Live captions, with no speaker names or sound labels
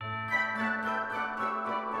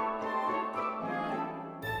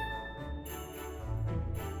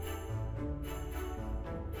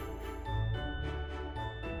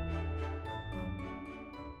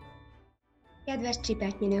Kedves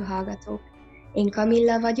Csipetnyinő hallgatók! Én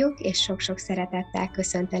Kamilla vagyok, és sok-sok szeretettel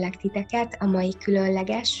köszöntelek titeket a mai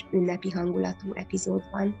különleges, ünnepi hangulatú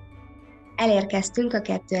epizódban. Elérkeztünk a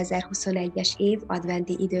 2021-es év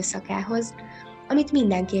adventi időszakához, amit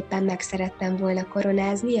mindenképpen meg szerettem volna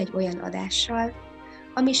koronázni egy olyan adással,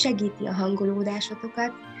 ami segíti a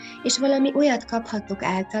hangolódásotokat, és valami olyat kaphattok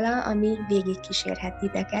általa, ami végigkísérhet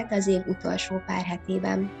titeket az év utolsó pár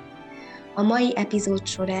hetében. A mai epizód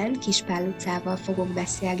során Kispál Lucával fogok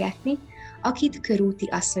beszélgetni, akit Körúti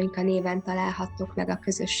Asszonyka néven találhattok meg a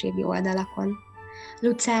közösségi oldalakon.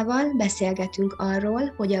 Lucával beszélgetünk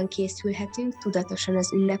arról, hogyan készülhetünk tudatosan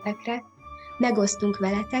az ünnepekre, megosztunk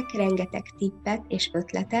veletek rengeteg tippet és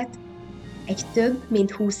ötletet, egy több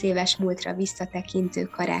mint 20 éves múltra visszatekintő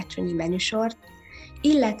karácsonyi menüsort,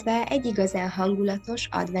 illetve egy igazán hangulatos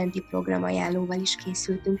adventi programajánlóval is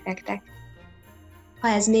készültünk nektek. Ha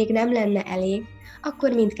ez még nem lenne elég,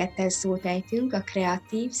 akkor mindketten szót ejtünk a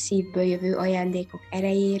kreatív, szívből jövő ajándékok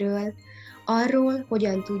erejéről, arról,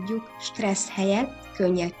 hogyan tudjuk stressz helyett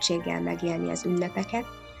könnyedséggel megélni az ünnepeket,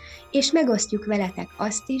 és megosztjuk veletek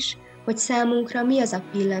azt is, hogy számunkra mi az a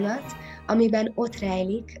pillanat, amiben ott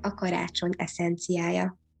rejlik a karácsony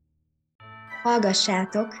eszenciája.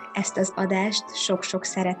 Hallgassátok ezt az adást sok-sok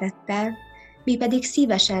szeretettel, mi pedig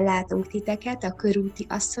szívesen látunk titeket a Körúti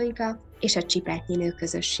Asszonyka és a Csipetnyinő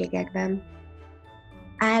közösségekben.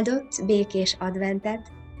 Áldott, békés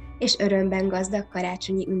adventet és örömben gazdag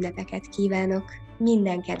karácsonyi ünnepeket kívánok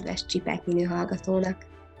minden kedves Csipetnyinő hallgatónak!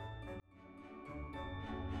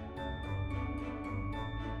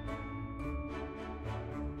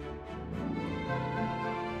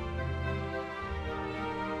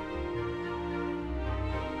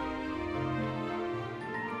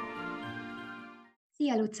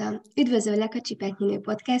 Szia Luca! Üdvözöllek a Csipetnyinő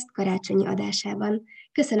Podcast karácsonyi adásában.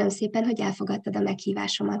 Köszönöm szépen, hogy elfogadtad a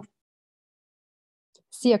meghívásomat.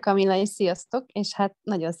 Szia Kamilla, és sziasztok! És hát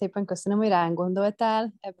nagyon szépen köszönöm, hogy ránk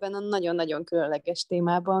gondoltál ebben a nagyon-nagyon különleges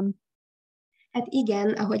témában. Hát igen,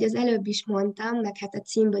 ahogy az előbb is mondtam, meg hát a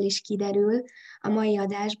címből is kiderül, a mai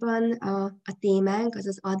adásban a témánk, az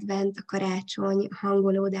az advent, a karácsony,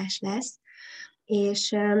 hangolódás lesz,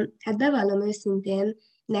 és hát bevallom őszintén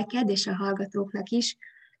neked és a hallgatóknak is,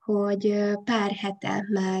 hogy pár hete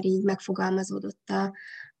már így megfogalmazódott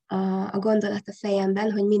a gondolat a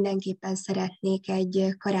fejemben, hogy mindenképpen szeretnék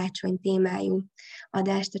egy karácsony témájú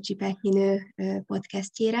adást a Csipetnyinő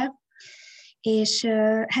podcastjére, és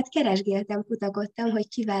hát keresgéltem, kutakodtam, hogy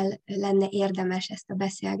kivel lenne érdemes ezt a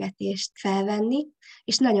beszélgetést felvenni,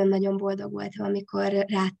 és nagyon-nagyon boldog voltam, amikor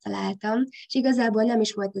rád találtam, és igazából nem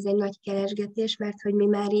is volt ez egy nagy keresgetés, mert hogy mi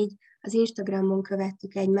már így az Instagramon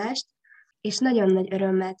követtük egymást, és nagyon nagy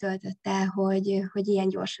örömmel töltött el, hogy ilyen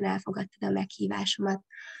gyorsan elfogadtad a meghívásomat.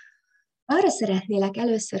 Arra szeretnélek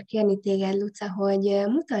először kérni téged, Luca, hogy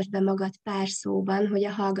mutasd be magad pár szóban, hogy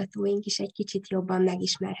a hallgatóink is egy kicsit jobban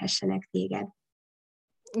megismerhessenek téged.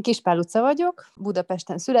 Kispál Luca vagyok,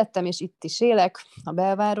 Budapesten születtem, és itt is élek, a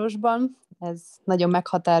belvárosban. Ez nagyon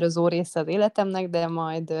meghatározó része az életemnek, de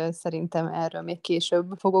majd szerintem erről még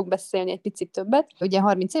később fogok beszélni egy picit többet. Ugye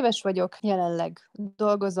 30 éves vagyok, jelenleg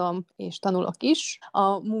dolgozom és tanulok is.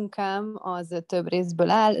 A munkám az több részből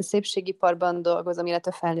áll, szépségiparban dolgozom,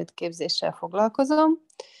 illetve felnőtt képzéssel foglalkozom,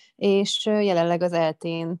 és jelenleg az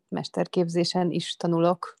ELTE-n mesterképzésen is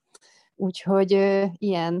tanulok. Úgyhogy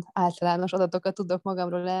ilyen általános adatokat tudok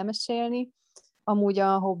magamról elmesélni. Amúgy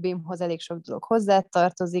a hobbimhoz elég sok dolog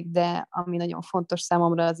hozzátartozik, de ami nagyon fontos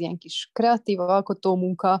számomra, az ilyen kis kreatív, alkotó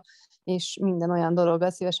munka, és minden olyan dologgal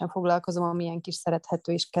szívesen foglalkozom, ami ilyen kis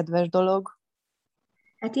szerethető és kedves dolog.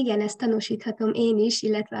 Hát igen, ezt tanúsíthatom én is,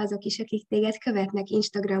 illetve azok is, akik téged követnek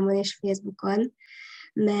Instagramon és Facebookon,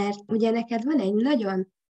 mert ugye neked van egy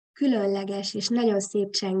nagyon különleges és nagyon szép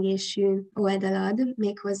csengésű oldalad,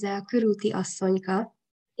 méghozzá a Körúti Asszonyka.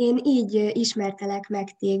 Én így ismertelek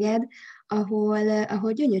meg téged,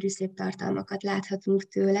 ahol gyönyörű szép tartalmakat láthatunk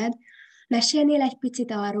tőled. Mesélnél egy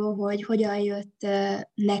picit arról, hogy hogyan jött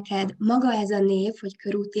neked maga ez a név, hogy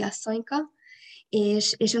Körúti Asszonyka,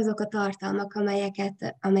 és azok a tartalmak,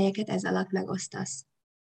 amelyeket ez alatt megosztasz.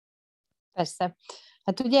 Persze.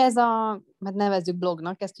 Hát ugye hát nevezzük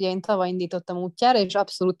blognak, ezt ugye én tavaly indítottam útjára, és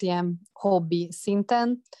abszolút ilyen hobbi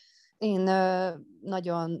szinten. Én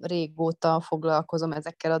nagyon régóta foglalkozom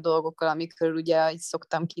ezekkel a dolgokkal, amikről ugye így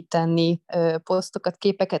szoktam kitenni posztokat,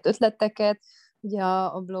 képeket, ötleteket. Ugye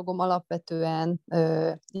a blogom alapvetően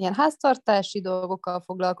ilyen háztartási dolgokkal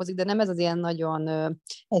foglalkozik, de nem ez az ilyen nagyon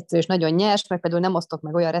egyszerű és nagyon nyers, meg például nem osztok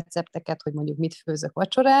meg olyan recepteket, hogy mondjuk mit főzök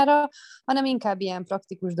vacsorára, hanem inkább ilyen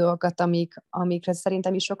praktikus dolgokat, amikre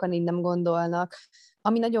szerintem is sokan így nem gondolnak,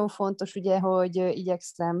 Ami nagyon fontos, ugye, hogy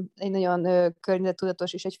igyekszem egy nagyon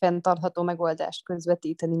környezettudatos és egy fenntartható megoldást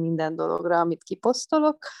közvetíteni minden dologra, amit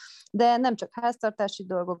kiposztolok, de nem csak háztartási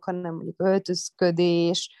dolgok, hanem mondjuk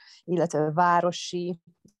öltözködés, illetve városi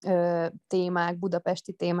témák,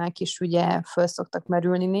 budapesti témák is ugye föl szoktak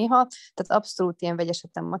merülni néha, tehát abszolút ilyen vegyes a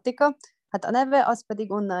tematika. Hát a neve az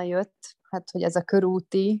pedig onnan jött, hát hogy ez a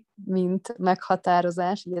körúti, mint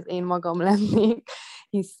meghatározás, így az én magam lennék,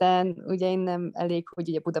 hiszen ugye én nem elég, hogy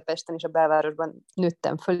ugye Budapesten és a belvárosban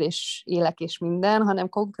nőttem föl, és élek és minden, hanem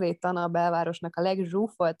konkrétan a belvárosnak a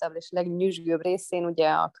legzsúfoltabb és legnyüzsgőbb részén ugye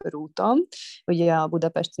a körúton, ugye a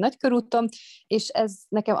budapesti nagykörúton, és ez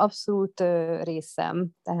nekem abszolút részem,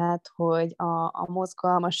 tehát, hogy a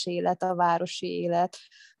mozgalmas élet, a városi élet,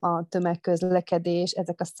 a tömegközlekedés,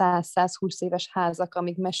 ezek a 100-120 éves házak,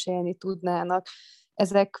 amik mesélni tudnának,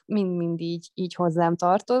 ezek mind-mind így hozzám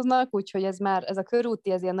tartoznak, úgyhogy ez a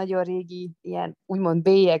körúti, ez ilyen nagyon régi, ilyen úgymond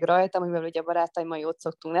bélyeg rajtam, amivel ugye a barátaimmal jót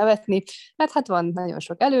szoktunk nevetni, mert hát van nagyon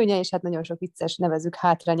sok előnye, és hát nagyon sok vicces, nevezük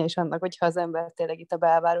hátránya is annak, hogyha az ember tényleg itt a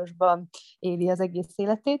belvárosban éli az egész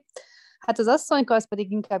életét. Hát az asszonyka az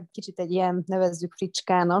pedig inkább kicsit egy ilyen, nevezzük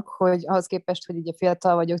fricskának, hogy ahhoz képest, hogy ugye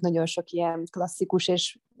fiatal vagyok, nagyon sok ilyen klasszikus,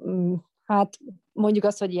 és hát mondjuk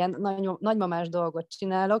azt, hogy ilyen nagymamás dolgot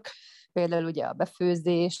csinálok, például ugye a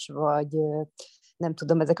befőzés, vagy nem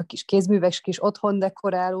tudom, ezek a kis kézműves, kis otthon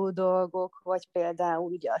dekoráló dolgok, vagy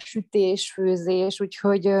például ugye a sütés, főzés,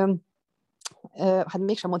 úgyhogy hát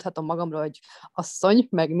mégsem mondhatom magamról, hogy asszony,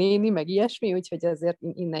 meg néni, meg ilyesmi, úgyhogy azért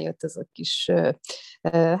innen jött ez a kis,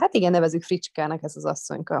 hát igen, nevezük fricskának ez az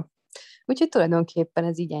asszonyka. Úgyhogy tulajdonképpen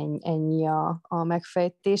ez így ennyi a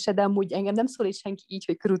megfejtése, de amúgy engem nem szólít senki így,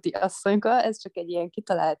 hogy körúti asszonyka, ez csak egy ilyen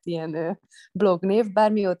kitalált ilyen blognév,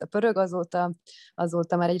 bár mióta pörög,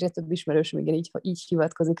 azóta már egyre több ismerősöm igen így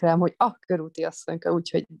hivatkozik rám, hogy a körúti asszonyka,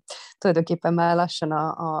 úgyhogy tulajdonképpen már lassan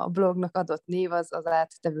a blognak adott név az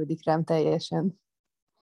áttevődik rám teljesen.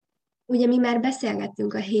 Ugye mi már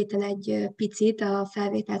beszélgettünk a héten egy picit a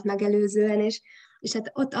felvételt megelőzően, és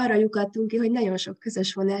hát ott arra lyukadtunk ki, hogy nagyon sok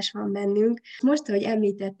közös vonás van bennünk. Most, hogy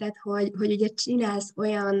említetted, hogy ugye csinálsz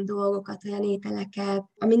olyan dolgokat, olyan ételeket,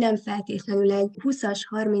 ami nem feltétlenül egy 20-as,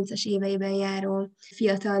 30-as éveiben járó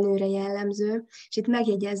fiatal nőre jellemző, és itt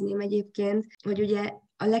megjegyezném egyébként, hogy ugye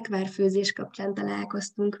a lekvárfőzés kapcsán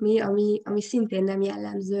találkoztunk mi, ami szintén nem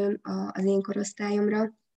jellemző az én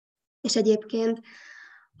korosztályomra, és egyébként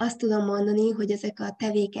azt tudom mondani, hogy ezek a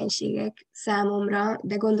tevékenységek számomra,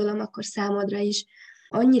 de gondolom akkor számodra is,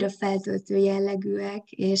 annyira feltöltő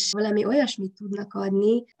jellegűek, és valami olyasmit tudnak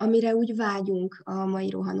adni, amire úgy vágyunk a mai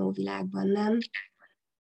rohanó világban, nem?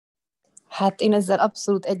 Hát én ezzel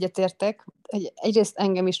abszolút egyetértek. Egyrészt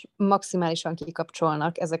engem is maximálisan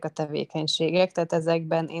kikapcsolnak ezek a tevékenységek, tehát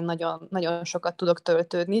ezekben én nagyon, nagyon sokat tudok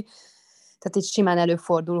töltődni. Tehát így simán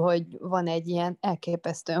előfordul, hogy van egy ilyen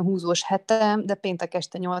elképesztően húzós hetem, de péntek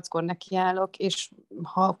este 8-kor nekiállok, és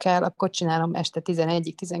ha kell, akkor csinálom este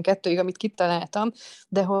 11-ig, 12-ig, amit kitaláltam,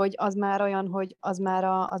 de hogy az már olyan, hogy az már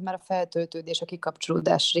a feltöltődés, a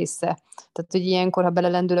kikapcsolódás része. Tehát, hogy ilyenkor, ha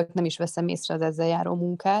belelendülök, nem is veszem észre az ezzel járó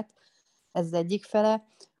munkát. Ez az egyik fele.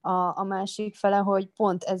 A másik fele, hogy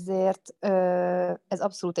pont ezért ez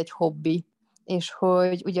abszolút egy hobbi, és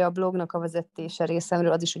hogy ugye a blognak a vezetése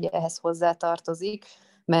részemről az is ugye ehhez hozzátartozik,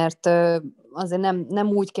 mert azért nem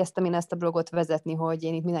úgy kezdtem én ezt a blogot vezetni, hogy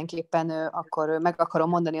én itt mindenképpen akkor meg akarom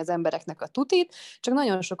mondani az embereknek a tutit, csak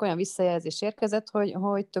nagyon sok olyan visszajelzés érkezett,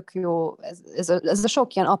 hogy tök jó, ez a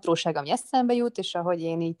sok ilyen apróság, ami eszembe jut, és ahogy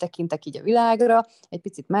én így tekintek így a világra, egy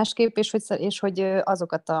picit másképp, és hogy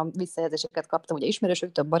azokat a visszajelzéseket kaptam ugye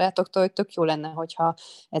ismerősöktől, barátoktól, hogy tök jó lenne, hogyha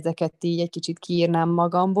ezeket így egy kicsit kiírnám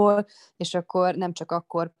magamból, és akkor nem csak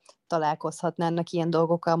akkor találkozhatnának ilyen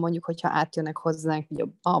dolgokkal, mondjuk, hogyha átjönnek hozzánk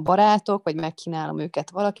a barátok, vagy megkínálom őket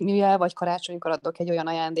valakivel, vagy karácsonykor adok egy olyan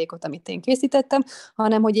ajándékot, amit én készítettem,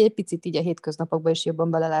 hanem hogy egy picit így a hétköznapokban is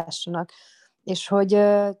jobban belelássanak. És hogy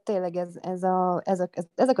tényleg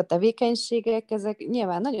ezek a tevékenységek, ezek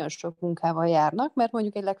nyilván nagyon sok munkával járnak, mert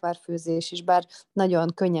mondjuk egy lekvárfőzés is, bár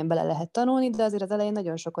nagyon könnyen bele lehet tanulni, de azért az elején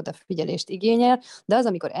nagyon sok odafigyelést igényel, de az,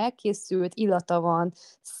 amikor elkészült, illata van,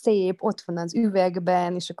 szép, ott van az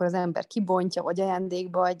üvegben, és akkor az ember kibontja, vagy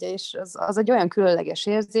ajándékba adja, és az egy olyan különleges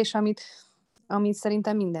érzés, amit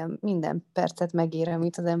szerintem minden percet megér,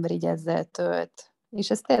 amit az ember így ezzel tölt. És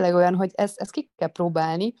ez tényleg olyan, hogy ezt ki kell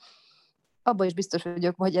próbálni, abban is biztos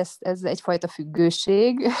vagyok, hogy ez egyfajta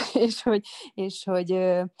függőség, és hogy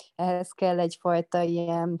ehhez kell egyfajta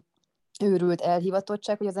ilyen őrült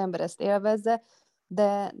elhivatottság, hogy az ember ezt élvezze,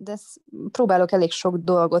 de próbálok elég sok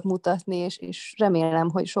dolgot mutatni, és remélem,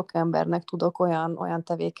 hogy sok embernek tudok olyan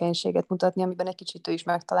tevékenységet mutatni, amiben egy kicsit ő is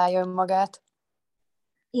megtalálja önmagát.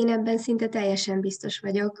 Én ebben szinte teljesen biztos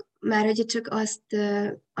vagyok, már hogyha csak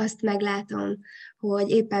azt meglátom, hogy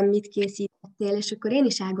éppen mit készítettél, és akkor én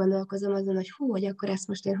is elgondolkozom azon, hogy hú, hogy akkor ezt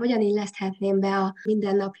most én hogyan illeszthetném be a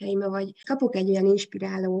mindennapjaimba, vagy kapok egy olyan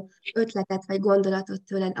inspiráló ötletet, vagy gondolatot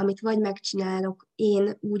tőled, amit vagy megcsinálok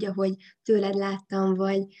én úgy, ahogy tőled láttam,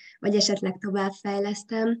 vagy esetleg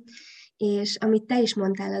továbbfejlesztem. És amit te is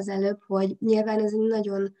mondtál az előbb, hogy nyilván ez egy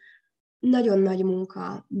nagyon nagyon nagy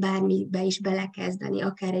munka bármibe is belekezdeni,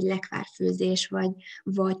 akár egy lekvárfőzés,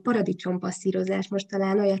 vagy paradicsompasszírozás, most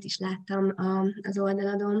talán olyat is láttam az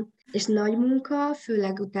oldaladon. És nagy munka,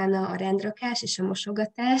 főleg utána a rendrakás és a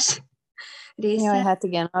mosogatás Jaj, része. hát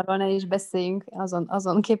igen, arról ne is beszéljünk,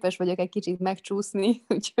 azon képes vagyok egy kicsit megcsúszni,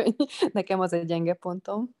 úgyhogy nekem az egy gyenge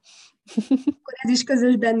pontom. Akkor ez is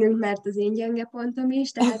közös bennünk, mert az én gyenge pontom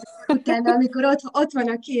is, tehát utána, amikor ott van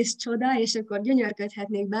a kész csoda, és akkor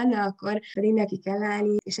gyönyörködhetnék benne, akkor pedig neki kell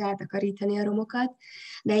állni és eltakarítani a romokat.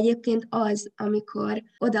 De egyébként az, amikor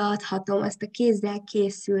odaadhatom azt a kézzel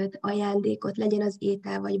készült ajándékot, legyen az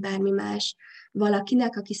étel vagy bármi más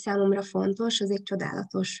valakinek, aki számomra fontos, az egy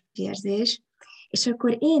csodálatos érzés. És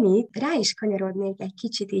akkor én itt rá is kanyarodnék egy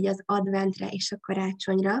kicsit így az adventre és a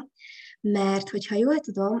karácsonyra, mert hogyha jól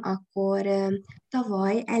tudom, akkor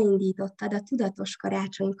tavaly elindítottad a Tudatos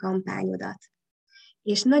Karácsony kampányodat.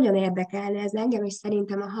 És nagyon érdekelne ez engem, és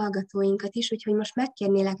szerintem a hallgatóinkat is, úgyhogy most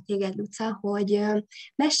megkérnélek téged, Luca, hogy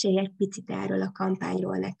mesélj egy picit erről a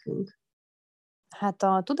kampányról nekünk. Hát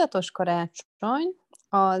a tudatos karácsony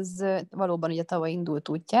az valóban ugye tavaly indult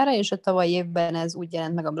útjára, és a tavalyi évben ez úgy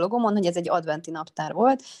jelent meg a blogomon, hogy ez egy adventi naptár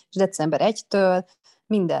volt, és december 1-től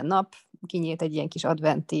minden nap kinyílt egy ilyen kis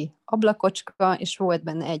adventi ablakocska, és volt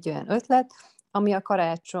benne egy olyan ötlet, ami a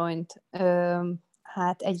karácsonyt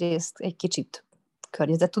hát egyrészt egy kicsit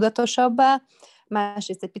környezettudatosabbá,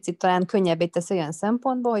 másrészt egy picit talán könnyebbé tesz olyan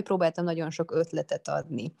szempontból, hogy próbáltam nagyon sok ötletet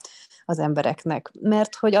adni az embereknek.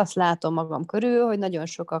 Mert hogy azt látom magam körül, hogy nagyon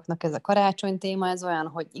sokaknak ez a karácsony téma, ez olyan,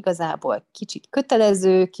 hogy igazából kicsit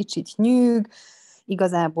kötelező, kicsit nyűg,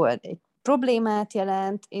 igazából egy problémát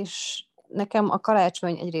jelent, és nekem a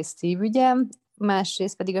karácsony egyrészt szívügyem,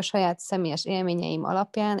 másrészt pedig a saját személyes élményeim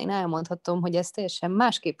alapján én elmondhatom, hogy ezt teljesen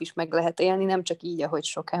másképp is meg lehet élni, nem csak így, ahogy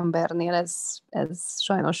sok embernél ez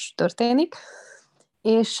sajnos történik.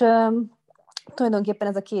 És tulajdonképpen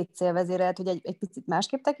ez a két cél vezérelt, hogy egy picit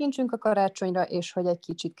másképp tekintsünk a karácsonyra, és hogy egy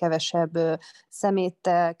kicsit kevesebb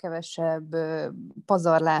szeméttel, kevesebb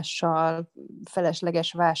pazarlással,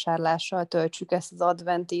 felesleges vásárlással töltsük ezt az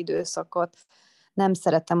adventi időszakot. Nem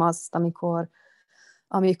szeretem azt,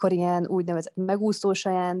 amikor ilyen úgynevezett megúszós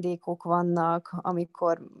ajándékok vannak,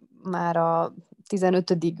 amikor már a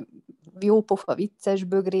 15. jópofa vicces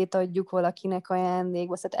bögrét adjuk valakinek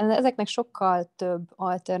ajándékba. Szóval ezeknek sokkal több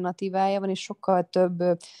alternatívája van, és sokkal több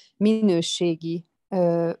minőségi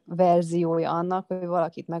verziója annak, hogy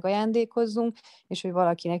valakit megajándékozzunk, és hogy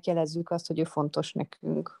valakinek jelezzük azt, hogy ő fontos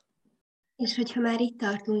nekünk. És hogyha már itt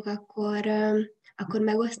tartunk, akkor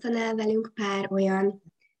megosztanál velünk pár olyan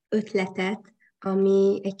ötletet,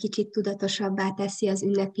 ami egy kicsit tudatosabbá teszi az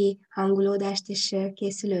ünnepi hangulódást és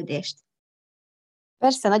készülődést?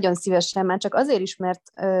 Persze, nagyon szívesen, már csak azért is, mert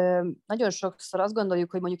nagyon sokszor azt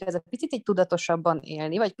gondoljuk, hogy mondjuk ez a picit egy tudatosabban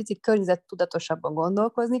élni, vagy picit környezettudatosabban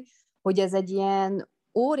gondolkozni, hogy ez egy ilyen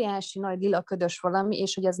óriási nagy lila ködös valami,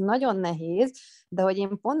 és hogy ez nagyon nehéz, de hogy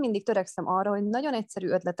én pont mindig törekszem arra, hogy nagyon egyszerű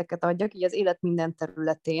ötleteket adjak, így az élet minden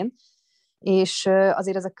területén, és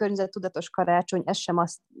azért ez a környezettudatos karácsony, ez sem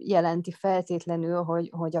azt jelenti feltétlenül,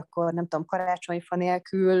 hogy akkor nem tudom, karácsonyfa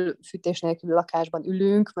nélkül, fűtés nélkül lakásban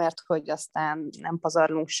ülünk, mert hogy aztán nem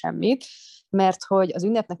pazarlunk semmit, mert hogy az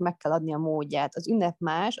ünnepnek meg kell adni a módját. Az ünnep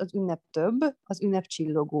más, az ünnep több, az ünnep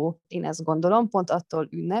csillogó. Én ezt gondolom, pont attól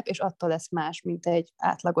ünnep, és attól lesz más, mint egy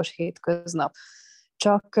átlagos hétköznap.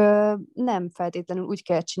 Csak nem feltétlenül úgy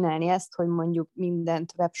kell csinálni ezt, hogy mondjuk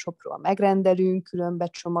mindent webshopról megrendelünk, külön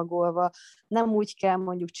becsomagolva. Nem úgy kell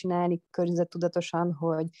mondjuk csinálni környezettudatosan,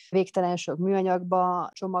 hogy végtelen sok műanyagba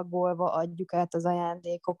csomagolva adjuk át az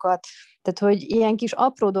ajándékokat. Tehát, hogy ilyen kis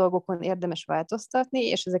apró dolgokon érdemes változtatni,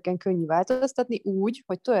 és ezeken könnyű változtatni úgy,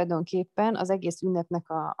 hogy tulajdonképpen az egész ünnepnek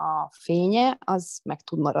a fénye az meg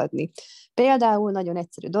tud maradni. Például nagyon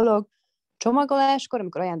egyszerű dolog, csomagoláskor,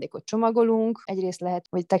 amikor ajándékot csomagolunk, egyrészt lehet,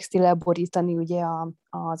 hogy textillel borítani ugye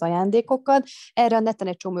az ajándékokat, erre a neten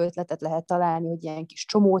egy csomó ötletet lehet találni, hogy ilyen kis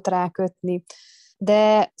csomót rákötni,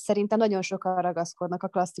 de szerintem nagyon sokan ragaszkodnak a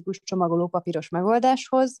klasszikus csomagoló papíros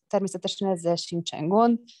megoldáshoz, természetesen ezzel sincsen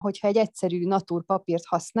gond, hogyha egy egyszerű natúr papírt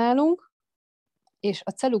használunk, és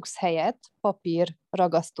a Celux helyett papír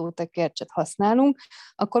ragasztótekercset használunk,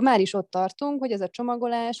 akkor már is ott tartunk, hogy ez a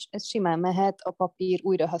csomagolás, ez simán mehet a papír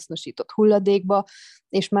újrahasznosított hulladékba,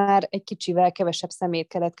 és már egy kicsivel kevesebb szemét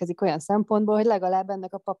keletkezik olyan szempontból, hogy legalább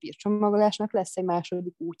ennek a papírcsomagolásnak lesz egy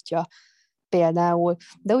második útja például.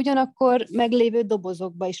 De ugyanakkor meglévő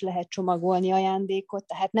dobozokba is lehet csomagolni ajándékot,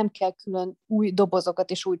 tehát nem kell külön új dobozokat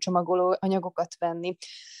és új csomagoló anyagokat venni.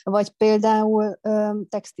 Vagy például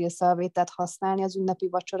textilszalvétát használni az ünnepi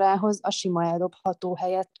vacsorához a sima eldobható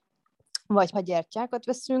helyett. Vagy ha gyertyákat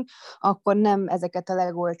veszünk, akkor nem ezeket a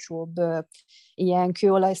legolcsóbb ilyen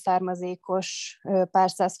kőolajszármazékos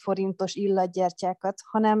pár száz forintos illatgyertyákat,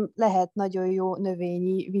 hanem lehet nagyon jó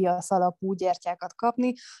növényi viasz alapú gyertyákat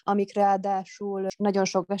kapni, amik ráadásul nagyon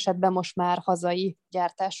sok esetben most már hazai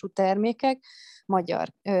gyártású termékek, magyar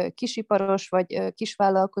kisiparos vagy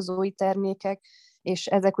kisvállalkozói termékek, és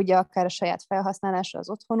ezek ugye akár a saját felhasználásra az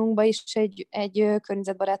otthonunkba is egy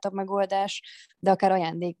környezetbarátabb megoldás, de akár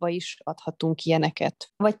ajándékba is adhatunk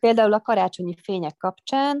ilyeneket. Vagy például a karácsonyi fények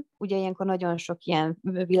kapcsán, ugye ilyenkor nagyon sok ilyen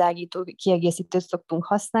világító kiegészítőt szoktunk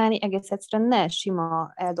használni, egész egyszerűen ne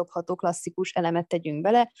sima eldobható klasszikus elemet tegyünk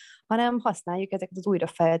bele, hanem használjuk ezeket az újra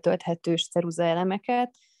feltölthetős ceruza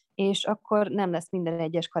elemeket, és akkor nem lesz minden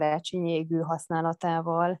egyes karácsonyi égő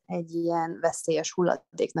használatával egy ilyen veszélyes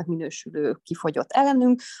hulladéknak minősülő kifogyott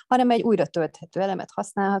elemünk, hanem egy újra tölthető elemet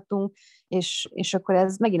használhatunk, és akkor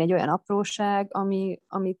ez megint egy olyan apróság,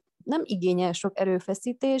 ami nem igényel sok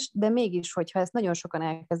erőfeszítést, de mégis, hogyha ezt nagyon sokan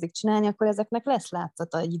elkezdik csinálni, akkor ezeknek lesz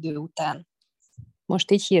látszata egy idő után.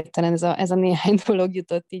 Most így hirtelen ez a néhány dolog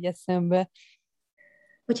jutott így eszembe.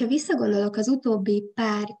 Hogyha visszagondolok az utóbbi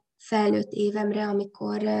pár felnőtt évemre,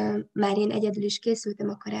 amikor már én egyedül is készültem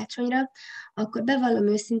a karácsonyra, akkor bevallom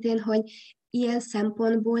őszintén, hogy ilyen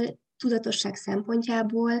szempontból, tudatosság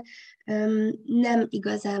szempontjából nem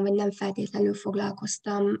igazán, vagy nem feltétlenül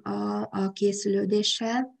foglalkoztam a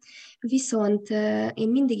készülődéssel, viszont én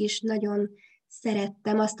mindig is nagyon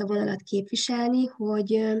szerettem azt a vonalat képviselni,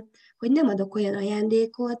 hogy nem adok olyan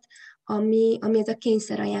ajándékot, ami ez a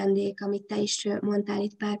kényszer ajándék, amit te is mondtál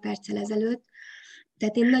itt pár perccel ezelőtt.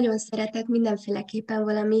 Tehát én nagyon szeretek mindenféleképpen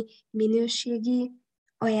valami minőségi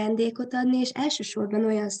ajándékot adni, és elsősorban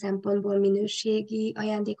olyan szempontból minőségi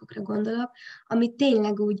ajándékokra gondolok, ami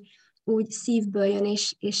tényleg úgy szívből jön,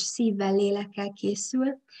 és szívvel, lélekkel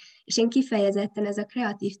készül. És én kifejezetten ez a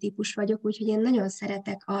kreatív típus vagyok, úgyhogy én nagyon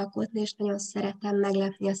szeretek alkotni, és nagyon szeretem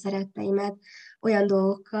meglepni a szeretteimet olyan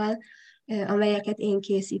dolgokkal, amelyeket én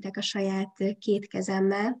készítek a saját két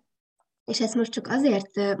kezemmel. És ezt most csak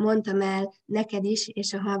azért mondtam el neked is,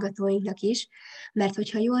 és a hallgatóinknak is, mert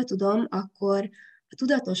hogyha jól tudom, akkor a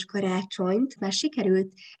tudatos karácsonyt már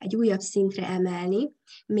sikerült egy újabb szintre emelni,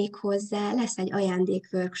 méghozzá lesz egy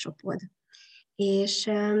ajándék-workshopod.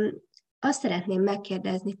 És azt szeretném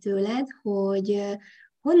megkérdezni tőled, hogy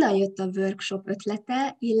honnan jött a workshop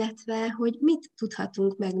ötlete, illetve hogy mit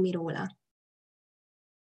tudhatunk meg mi róla?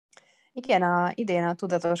 Igen, idén a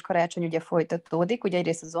tudatos karácsony ugye folytatódik, ugye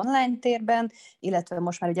egyrészt az online térben, illetve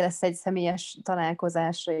most már ugye lesz egy személyes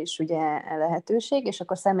találkozásra is ugye lehetőség, és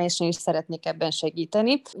akkor személyesen is szeretnék ebben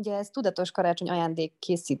segíteni. Ugye ez tudatos karácsony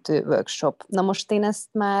ajándékkészítő workshop. Na most én ezt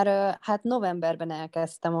már hát novemberben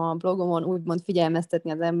elkezdtem a blogomon úgymond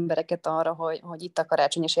figyelmeztetni az embereket arra, hogy itt a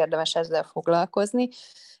karácsony is érdemes ezzel foglalkozni.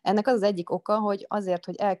 Ennek az egyik oka, hogy azért,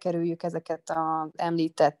 hogy elkerüljük ezeket az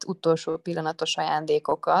említett utolsó pillanatos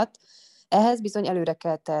ajándékokat, ehhez bizony előre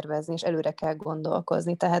kell tervezni, és előre kell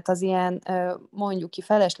gondolkozni. Tehát az ilyen mondjuk ki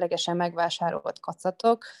feleslegesen megvásárolt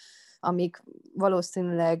kacatok, amik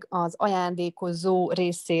valószínűleg az ajándékozó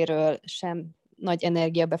részéről sem nagy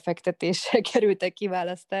energiabefektetésre kerültek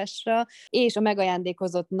kiválasztásra, és a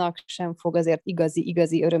megajándékozottnak sem fog azért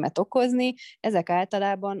igazi örömet okozni. Ezek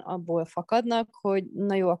általában abból fakadnak, hogy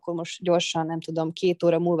na jó, akkor most gyorsan, nem tudom, 2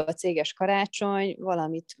 óra múlva a céges karácsony,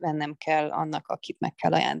 valamit vennem kell annak, akit meg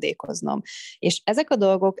kell ajándékoznom. És ezek a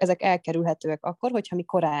dolgok, ezek elkerülhetőek akkor, hogyha mi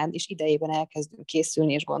korán és idejében elkezdünk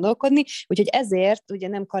készülni és gondolkodni, úgyhogy ezért ugye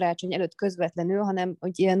nem karácsony előtt közvetlenül, hanem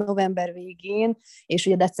ugye november végén és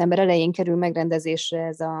ugye december elején kerül megrendezésre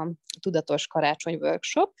ez a tudatos karácsony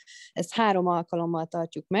workshop. Ezt 3 alkalommal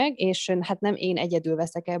tartjuk meg, és hát nem én egyedül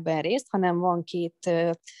veszek ebben részt, hanem van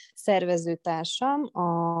 2 szervezőtársam,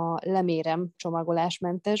 a Lemérem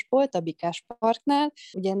csomagolásmentes bolt, a Bikás Parknál,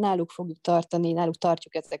 ugye náluk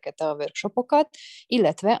tartjuk ezeket a workshopokat,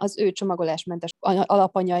 illetve az ő csomagolásmentes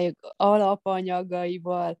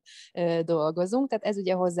alapanyagaival dolgozunk, tehát ez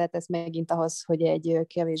ugye hozzátesz megint ahhoz, hogy egy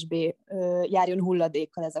kevésbé járjon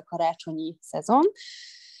hulladékkal ez a karácsonyi szezon.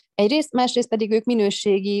 Egyrészt, másrészt pedig ők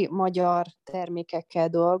minőségi magyar termékekkel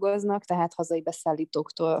dolgoznak, tehát hazai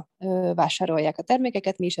beszállítóktól vásárolják a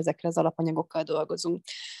termékeket, mi is ezekre az alapanyagokkal dolgozunk.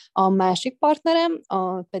 A másik partnerem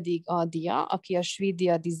pedig a Dia, aki a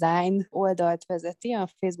Swedia Design oldalt vezeti a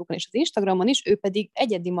Facebookon és az Instagramon is, ő pedig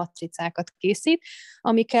egyedi matricákat készít,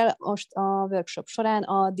 amikkel most a workshop során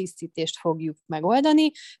a díszítést fogjuk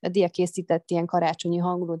megoldani. A Dia készített ilyen karácsonyi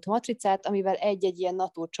hangulatú matricát, amivel egy-egy ilyen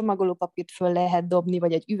natúr csomagolópapírt föl lehet dobni,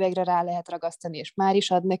 vagy egy üvegre rá lehet ragasztani, és már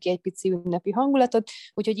is ad neki egy pici ünnepi hangulatot,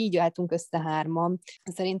 úgyhogy így álltunk össze hárman.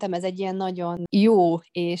 Szerintem ez egy ilyen nagyon jó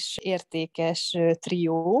és értékes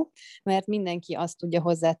trió, mert mindenki azt tudja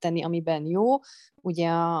hozzátenni, amiben jó. Ugye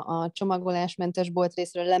a csomagolásmentes bolt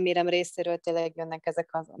részéről, lemérem részéről tényleg jönnek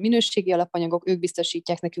ezek a minőségi alapanyagok, ők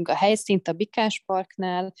biztosítják nekünk a helyszínt a Bikás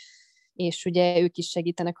Parknál, és ugye ők is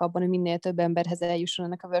segítenek abban, hogy minél több emberhez eljusson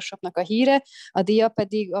ennek a workshopnak a híre. A Dia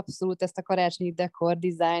pedig abszolút ezt a karácsonyi dekor,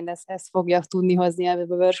 design, ezt fogja tudni hozni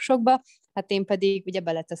ebbe a workshopba. Hát én pedig ugye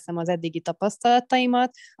beleteszem az eddigi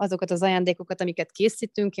tapasztalataimat, azokat az ajándékokat, amiket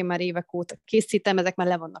készítünk, én már évek óta készítem, ezek már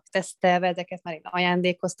le vannak tesztelve, ezeket már én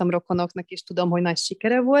ajándékoztam rokonoknak, és tudom, hogy nagy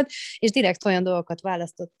sikere volt, és direkt olyan dolgokat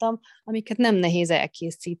választottam, amiket nem nehéz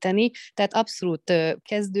elkészíteni, tehát abszolút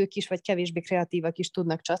kezdők is, vagy kevésbé kreatívak is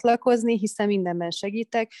tudnak csatlakozni, hiszen mindenben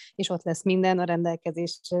segítek, és ott lesz minden, a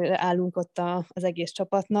rendelkezésre állunk ott az egész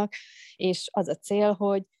csapatnak, és az a cél,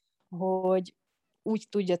 hogy úgy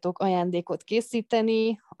tudjatok ajándékot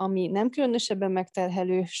készíteni, ami nem különösebben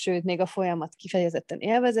megterhelő, sőt, még a folyamat kifejezetten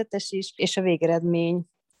élvezetes is, és a végeredmény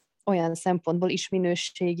olyan szempontból is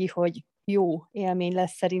minőségi, hogy jó élmény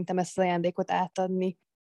lesz szerintem ezt az ajándékot átadni.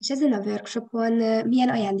 És ezen a workshopon milyen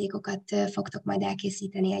ajándékokat fogtok majd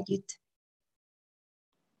elkészíteni együtt?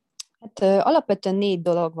 Hát alapvetően 4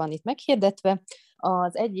 dolog van itt meghirdetve.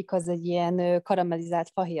 Az egyik az egy ilyen karamellizált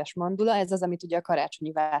fahéjas mandula, ez az, amit ugye a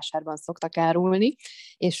karácsonyi vásárban szoktak árulni,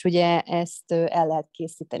 és ugye ezt el lehet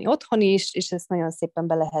készíteni otthon is, és ezt nagyon szépen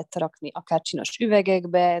be lehet rakni akár csinos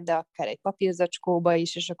üvegekbe, de akár egy papírzacskóba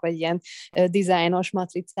is, és akkor egy ilyen dizájnos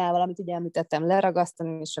matricával, amit ugye említettem,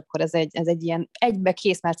 leragasztani, és akkor ez egy ilyen egybe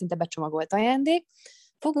kész, már szinte becsomagolt ajándék.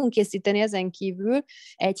 Fogunk készíteni ezen kívül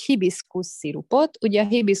egy hibiszkusz szirupot. Ugye a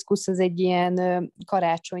hibiszkusz az egy ilyen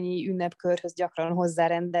karácsonyi ünnepkörhöz gyakran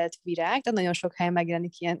hozzárendelt virág, tehát nagyon sok helyen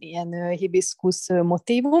megjelenik ilyen hibiszkusz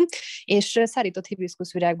motívum, és szárított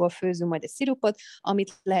hibiszkusz virágból főzünk majd egy szirupot,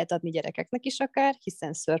 amit lehet adni gyerekeknek is akár,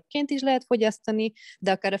 hiszen szörpként is lehet fogyasztani,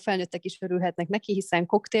 de akár a felnőttek is örülhetnek neki, hiszen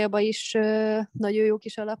koktélba is nagyon jó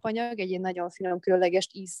kis alapanyag, egy ilyen nagyon finom, különleges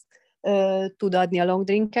íz tud adni a long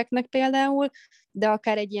drinkeknek például, de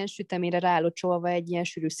akár egy ilyen süteményre rálocsolva egy ilyen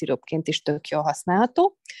sűrű szirupként is tök jól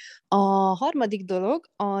használható. A harmadik dolog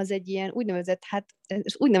az egy ilyen úgynevezett, hát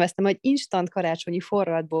úgy neveztem, hogy instant karácsonyi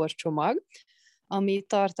forralt borcsomag, ami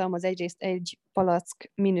tartalmaz egyrészt egy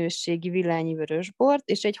palack minőségi villányi vörösbort,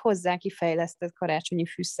 és egy hozzá kifejlesztett karácsonyi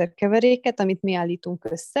fűszerkeveréket, amit mi állítunk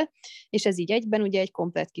össze, és ez így egyben ugye egy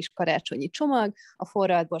komplett kis karácsonyi csomag. A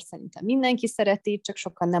forralt bort szerintem mindenki szereti, csak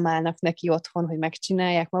sokan nem állnak neki otthon, hogy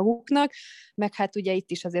megcsinálják maguknak, meg hát ugye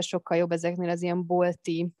itt is azért sokkal jobb ezeknél az ilyen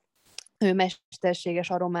bolti mesterséges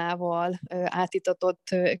aromával átitatott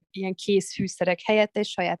ilyen kész fűszerek helyett egy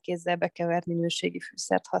saját kézzel bekevert minőségi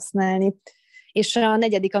fűszert használni. És a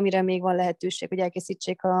negyedik, amire még van lehetőség, hogy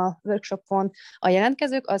elkészítsék a workshopon a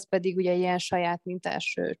jelentkezők, az pedig ugye ilyen saját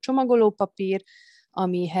mintás csomagolópapír,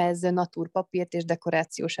 amihez natúrpapírt és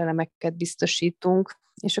dekorációs elemeket biztosítunk.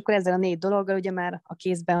 És akkor ezzel a 4 dologgal ugye már a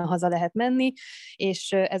kézben haza lehet menni,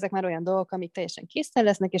 és ezek már olyan dolgok, amik teljesen készen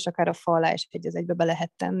lesznek, és akár a fa alá is egy az egybe be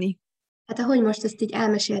lehet tenni. Hát ahogy most ezt így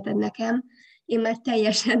elmesélted nekem, én már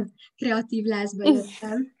teljesen kreatív lázba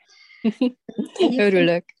jöttem. Egyébként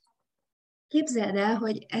Örülök. képzeld el,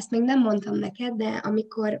 hogy ezt még nem mondtam neked, de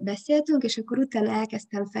amikor beszéltünk, és akkor utána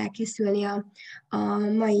elkezdtem felkészülni a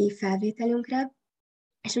mai felvételünkre,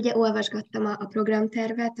 és ugye olvasgattam a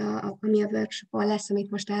programtervet, ami a workshopon lesz,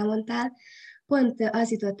 amit most elmondtál, pont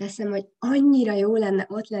az jutott eszem, hogy annyira jó lenne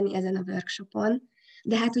ott lenni ezen a workshopon,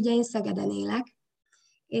 de hát ugye én Szegeden élek,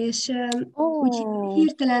 és úgy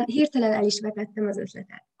hirtelen el is vetettem az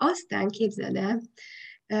ötletet. Aztán képzeld el,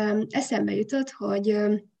 eszembe jutott, hogy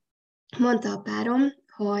mondta a párom,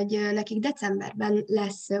 hogy nekik decemberben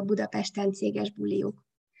lesz Budapesten céges buliuk,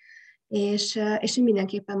 és hogy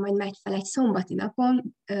mindenképpen majd megy fel egy szombati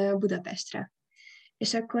napon Budapestre.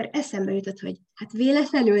 És akkor eszembe jutott, hogy hát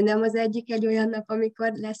véletlenül nem az egyik egy olyan nap,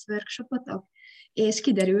 amikor lesz workshopotok, és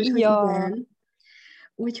kiderült, hogy igen.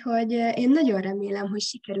 Úgyhogy én nagyon remélem, hogy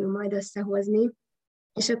sikerül majd összehozni,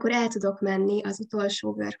 és akkor el tudok menni az utolsó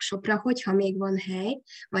workshopra, hogyha még van hely,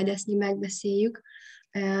 majd ezt mi megbeszéljük,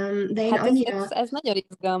 De én Hát annyira... ez nagyon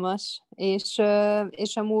izgalmas,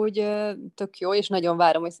 és amúgy tök jó, és nagyon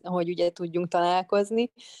várom, hogy ugye tudjunk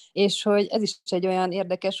találkozni, és hogy ez is egy olyan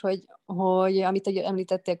érdekes, hogy amit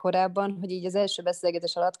említettél korábban, hogy így az első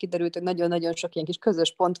beszélgetés alatt kiderült, hogy nagyon-nagyon sok ilyen kis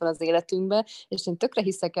közös pont van az életünkben, és én tökre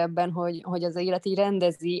hiszek ebben, hogy az élet így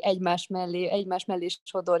rendezi egymás mellé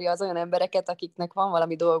sodorja az olyan embereket, akiknek van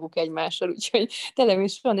valami dolguk egymással, úgyhogy tényleg mi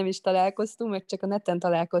soha nem is találkoztunk, meg csak a neten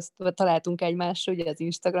találtunk egymással, ugye az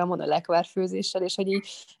Instagramon, a lekvárfőzéssel, és hogy így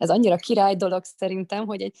ez annyira király dolog szerintem,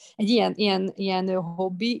 hogy egy ilyen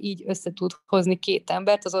hobbi így össze tud hozni két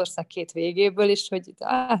embert az ország két végéből, és hogy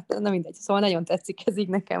na mindegy, szóval nagyon tetszik ez így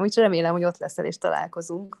nekem, úgyhogy remélem, hogy ott leszel és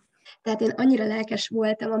találkozunk. Tehát én annyira lelkes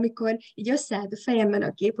voltam, amikor így összeállt a fejemben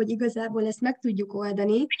a kép, hogy igazából ezt meg tudjuk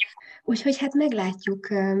oldani, úgyhogy hát meglátjuk,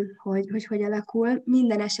 hogy alakul.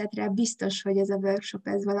 Minden esetre biztos, hogy ez a workshop,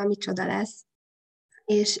 ez valami csoda lesz,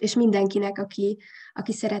 és mindenkinek, aki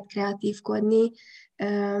szeret kreatívkodni,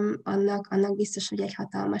 annak biztos, hogy egy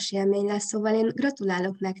hatalmas élmény lesz. Szóval én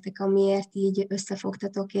gratulálok nektek, amiért így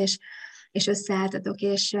összefogtatok, és összeálltatok,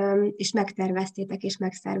 és megterveztétek, és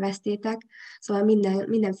megszerveztétek. Szóval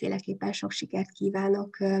mindenféleképpen sok sikert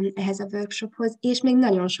kívánok ehhez a workshophoz, és még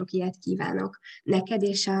nagyon sok ilyet kívánok neked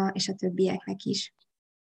és a többieknek is.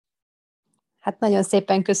 Hát nagyon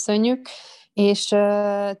szépen köszönjük, és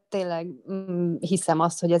tényleg hiszem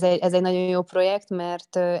azt, hogy ez egy nagyon jó projekt,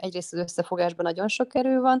 mert egyrészt az összefogásban nagyon sok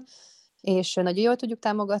erő van, és nagyon jól tudjuk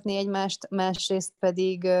támogatni egymást, másrészt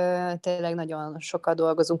pedig tényleg nagyon sokat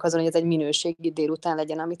dolgozunk azon, hogy ez egy minőségi délután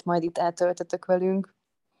legyen, amit majd itt eltöltötök velünk.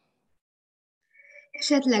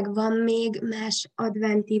 Esetleg van még más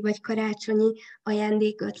adventi vagy karácsonyi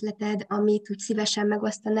ajándékötleted, amit úgy szívesen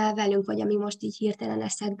megosztanál velünk, vagy ami most így hirtelen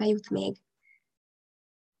eszedbe jut még?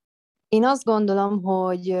 Én azt gondolom,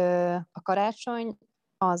 hogy a karácsony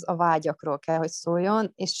az a vágyakról kell, hogy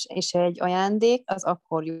szóljon, és egy ajándék az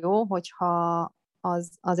akkor jó, hogyha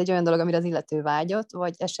az egy olyan dolog, amire az illető vágyott,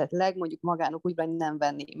 vagy esetleg mondjuk magának úgy, hogy nem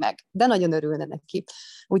venné meg. De nagyon örülne neki.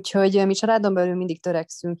 Úgyhogy mi családon belül mindig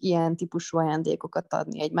törekszünk ilyen típusú ajándékokat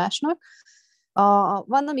adni egymásnak.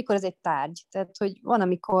 Van, amikor ez egy tárgy, tehát hogy van,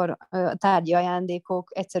 amikor tárgyi ajándékok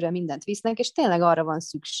egyszerűen mindent visznek, és tényleg arra van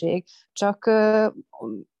szükség. Csak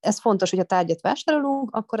ez fontos, hogy a tárgyat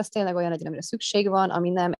vásárolunk, akkor az tényleg olyan legyen, amire szükség van, ami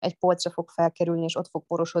nem egy polcra fog felkerülni, és ott fog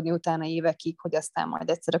porosodni utána évekig, hogy aztán majd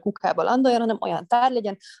egyszer a kukába landoljon, hanem olyan tárgy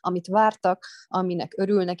legyen, amit vártak, aminek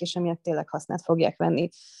örülnek, és aminek tényleg hasznát fogják venni.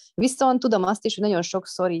 Viszont tudom azt is, hogy nagyon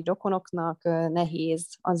sokszor így rokonoknak nehéz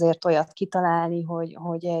azért olyat kitalálni,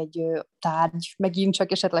 hogy egy tárgy megint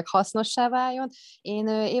csak esetleg hasznossá váljon. Én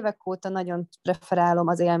évek óta nagyon preferálom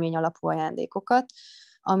az élmény alapú ajándékokat,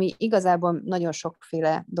 ami igazából nagyon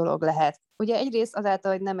sokféle dolog lehet. Ugye egyrészt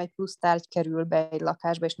azáltal, hogy nem egy plusz tárgy kerül be egy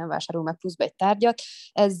lakásba, és nem vásárol meg pluszba egy tárgyat,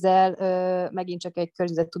 ezzel megint csak egy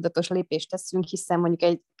környezettudatos lépést teszünk, hiszen mondjuk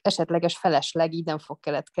egy esetleges felesleg így nem fog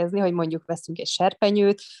keletkezni, hogy mondjuk veszünk egy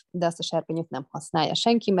serpenyőt, de azt a serpenyőt nem használja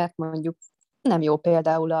senki, mert mondjuk nem jó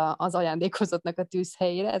például az ajándékozottnak a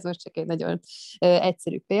tűzhelyére, ez most csak egy nagyon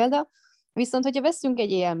egyszerű példa. Viszont, hogyha veszünk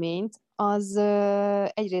egy élményt, az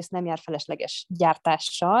egyrészt nem jár felesleges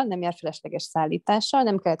gyártással, nem jár felesleges szállítással,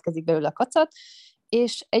 nem keletkezik belőle a kacat,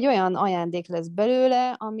 és egy olyan ajándék lesz belőle,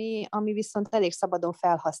 ami viszont elég szabadon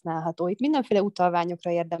felhasználható. Itt mindenféle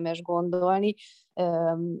utalványokra érdemes gondolni,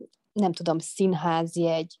 nem tudom,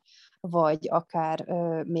 színházjegy, vagy akár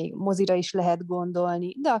még mozira is lehet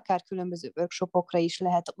gondolni, de akár különböző workshopokra is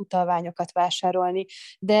lehet utalványokat vásárolni,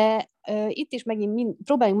 de itt is megint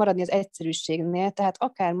próbáljunk maradni az egyszerűségnél, tehát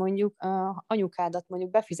akár mondjuk anyukádat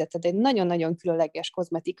mondjuk befizeted egy nagyon-nagyon különleges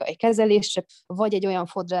kozmetikai kezelésre, vagy egy olyan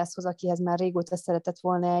fodrászhoz, akihez már régóta szeretett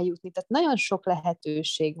volna eljutni. Tehát nagyon sok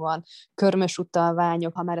lehetőség van, körmös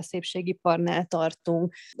utalványok, ha már a szépségiparnál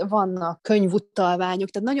tartunk, vannak könyvutalványok,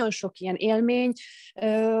 tehát nagyon sok ilyen élmény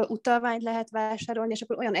utalványt lehet vásárolni, és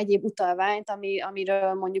akkor olyan egyéb utalványt,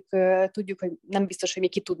 amiről mondjuk tudjuk, hogy nem biztos, hogy mi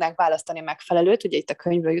ki tudnánk választani megfelelőt, ugye itt a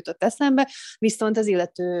könyvről jutott eszembe, viszont az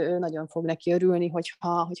illető nagyon fog neki örülni,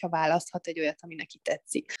 hogyha választhat egy olyat, ami neki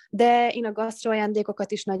tetszik. De én a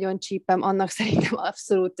gasztroajándékokat is nagyon csípem, annak szerintem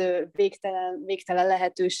abszolút végtelen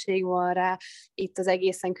lehetőség van rá. Itt az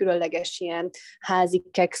egészen különleges ilyen házi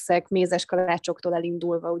kekszek, mézes kalácsoktól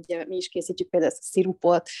elindulva, ugye mi is készítjük például ezt a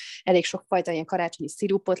szirupot, elég sokfajta ilyen karácsonyi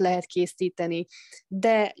szirupot lehet készíteni,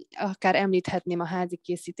 de akár említhetném a házi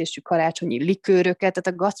készítésű karácsonyi likőröket,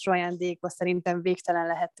 tehát a gasztroajándékban szerintem végtelen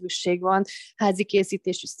lehetőség van, házi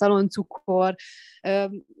készítésű szaloncukor.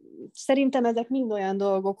 Szerintem ezek mind olyan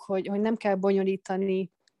dolgok, hogy nem kell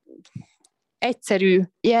bonyolítani, egyszerű,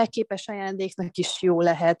 jelképes ajándéknak is jó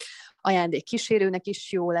lehet, ajándék kísérőnek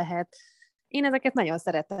is jó lehet, Én ezeket nagyon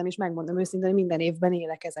szeretem, és megmondom őszintén, hogy minden évben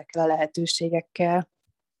élek ezekkel a lehetőségekkel.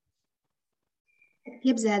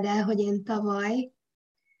 Képzeld el, hogy én tavaly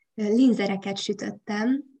linzereket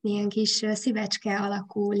sütöttem, ilyen kis szívecske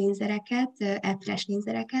alakú linzereket, epres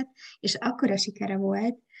linzereket, és akkora sikere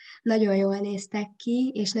volt, nagyon jól néztek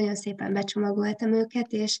ki, és nagyon szépen becsomagoltam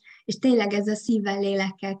őket, és tényleg ez a szívvel,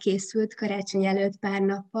 lélekkel készült karácsony előtt pár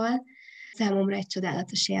nappal. Számomra egy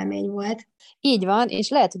csodálatos élmény volt. Így van, és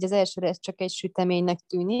lehet, hogy az elsőre ez csak egy süteménynek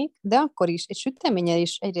tűnik, de akkor is egy süteménnyel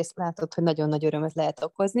is egyrészt látod, hogy nagyon nagy örömöt lehet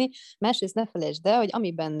okozni, másrészt ne felejtsd el, hogy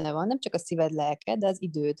ami benne van, nem csak a szíved, lelke, de az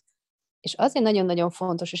időd. És azért nagyon-nagyon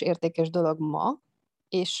fontos és értékes dolog ma,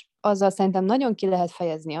 és azzal szerintem nagyon ki lehet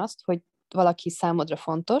fejezni azt, hogy valaki számodra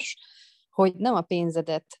fontos, hogy nem a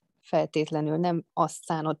pénzedet feltétlenül, nem azt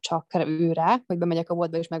szánod csak ő rá, hogy bemegyek a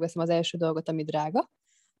boltba és megveszem az első dolgot, ami drága,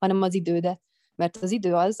 hanem az idődet. Mert az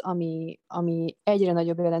idő az, ami egyre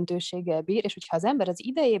nagyobb jelentőséggel bír, és hogyha az ember az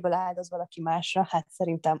idejéből áldoz valaki másra, hát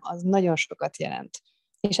szerintem az nagyon sokat jelent.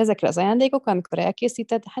 És ezekre az ajándékok, amikor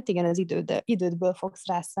elkészíted, hát igen, az idődből fogsz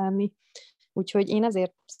rászánni. Úgyhogy én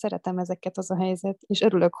ezért szeretem ezeket, az a helyzet, és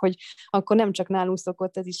örülök, hogy akkor nem csak nálunk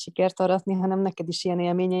szokott ez is sikert aratni, hanem neked is ilyen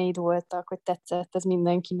élményeid voltak, hogy tetszett ez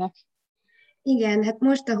mindenkinek. Igen, hát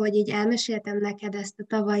most, ahogy így elmeséltem neked ezt a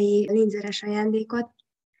tavalyi linzeres ajándékot,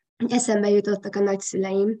 eszembe jutottak a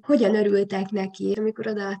nagyszüleim, hogyan örültek neki, amikor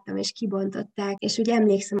odaadtam és kibontották, és úgy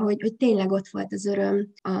emlékszem, hogy tényleg ott volt az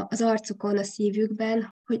öröm az arcukon, a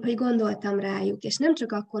szívükben, hogy gondoltam rájuk, és nem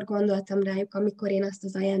csak akkor gondoltam rájuk, amikor én azt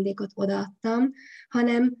az ajándékot odaadtam,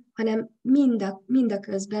 hanem mind a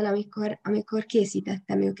közben, amikor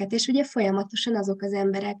készítettem őket, és ugye folyamatosan azok az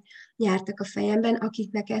emberek jártak a fejemben,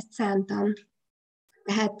 akiknek ezt szántam.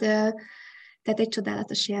 Tehát egy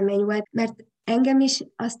csodálatos élmény volt, mert engem is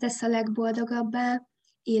azt tesz a legboldogabbá,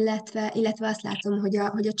 illetve azt látom,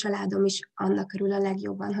 hogy a családom is annak örül a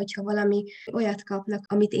legjobban, hogyha valami olyat kapnak,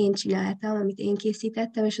 amit én csináltam, amit én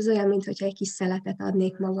készítettem, és az olyan, mintha egy kis szeletet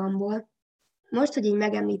adnék magamból. Most, hogy így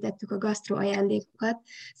megemlítettük a gasztro ajándékokat,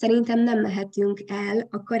 szerintem nem mehetünk el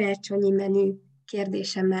a karácsonyi menü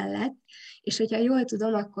kérdése mellett, és hogyha jól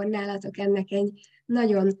tudom, akkor nálatok ennek egy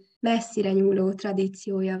nagyon messzire nyúló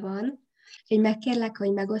tradíciója van, úgyhogy megkérlek,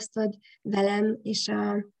 hogy megosztod velem és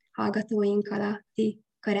a hallgatóinkkal a ti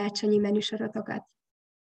karácsonyi menüsorotokat.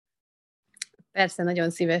 Persze, nagyon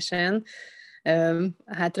szívesen.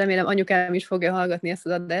 Hát remélem anyukám is fogja hallgatni ezt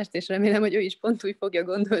az adást, és remélem, hogy ő is pont úgy fogja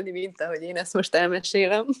gondolni, mint ahogy én ezt most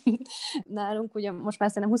elmesélem. Nálunk ugye most már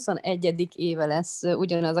szerintem 21. éve lesz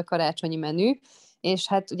ugyanaz a karácsonyi menü, és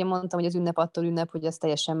hát ugye mondtam, hogy az ünnep attól ünnep, hogy ez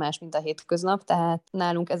teljesen más, mint a hétköznap, tehát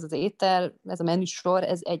nálunk ez az étel, ez a menüsor,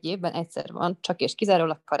 ez egy évben egyszer van, csak és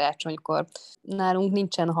kizárólag karácsonykor. Nálunk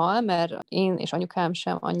nincsen hal, mert én és anyukám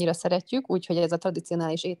sem annyira szeretjük, úgyhogy ez a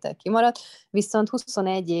tradicionális étel kimaradt, viszont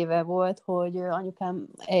 21 éve volt, hogy anyukám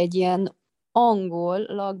egy ilyen angol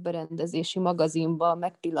lakberendezési magazinban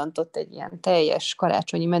megpillantott egy ilyen teljes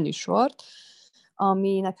karácsonyi menüsort,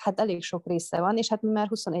 aminek hát elég sok része van, és hát mi már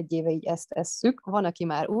 21 éve így ezt tesszük. Van, aki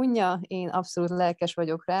már unja, én abszolút lelkes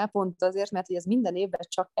vagyok rá, pont azért, mert hogy ez minden évben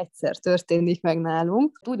csak egyszer történik meg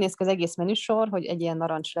nálunk. Úgy néz ki az egész menüsor, hogy egy ilyen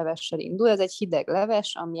narancslevessel indul, ez egy hideg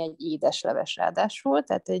leves, ami egy édes leves ráadásul,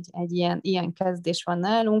 tehát egy ilyen kezdés van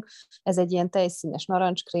nálunk. Ez egy ilyen tejszínes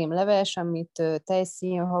narancskrém leves, amit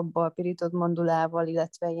tejszínhabbal, pirított mandulával,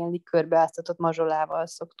 illetve ilyen likőrbe áztatott mazsolával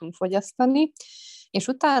szoktunk fogyasztani. És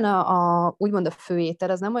utána úgymond a főétel,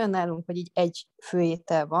 az nem olyan nálunk, hogy így egy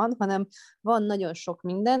főétel van, hanem van nagyon sok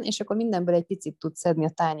minden, és akkor mindenből egy picit tudsz szedni a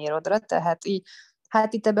tányérodra, tehát így,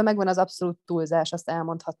 hát itt ebben megvan az abszolút túlzás, azt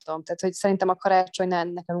elmondhatom. Tehát, hogy szerintem a karácsonynál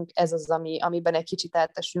nekünk ez az, amiben egy kicsit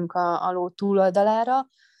átesünk a ló túloldalára,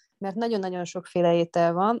 mert nagyon-nagyon sokféle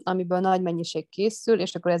étel van, amiből nagy mennyiség készül,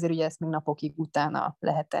 és akkor ezért ugye ezt még napokig utána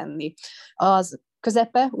lehet enni. Az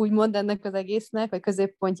közepe, úgymond ennek az egésznek, vagy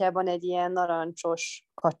középpontjában egy ilyen narancsos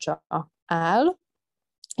kacsa áll,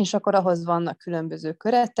 és akkor ahhoz vannak különböző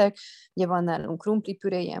köretek, ugye van nálunk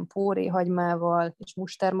krumplipüré, ilyen póré hagymával, és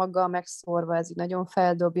mustermaggal megszórva, ez így nagyon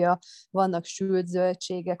feldobja, vannak sült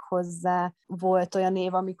zöldségek hozzá, volt olyan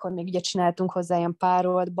év, amikor még ugye csináltunk hozzá ilyen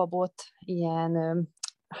párolt babot, ilyen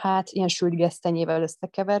sült gesztenyével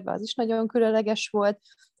összekeverve, az is nagyon különleges volt.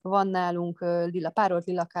 Van nálunk párolt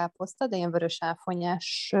lila káposzta, de ilyen vörös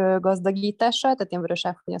áfonyás gazdagítással, tehát ilyen vörös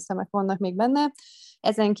áfonya szemek vannak még benne.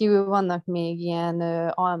 Ezen kívül vannak még ilyen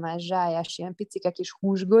almás, zsályás, ilyen picike kis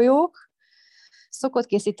húsgolyók. Szokott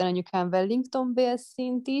készíteni anyukám Wellington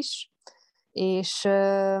bélszínt is, és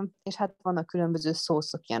hát vannak különböző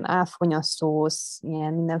szószok, ilyen áfonyaszósz,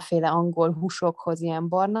 ilyen mindenféle angol húsokhoz, ilyen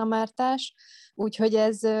barnamártás, úgyhogy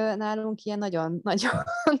ez nálunk ilyen nagyon-nagyon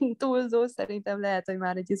túlzó, szerintem lehet, hogy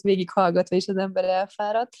már egy ez végighallgatva is az ember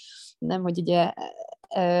elfáradt, nem, hogy ugye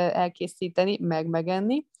elkészíteni, meg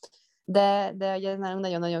megenni, de ugye ez nálunk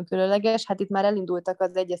nagyon-nagyon különleges. Hát itt már elindultak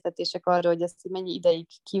az egyeztetések arra, hogy ezt mennyi ideig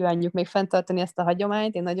kívánjuk még fenntartani ezt a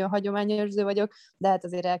hagyományt. Én nagyon hagyományőrző vagyok, de hát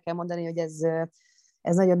azért el kell mondani, hogy ez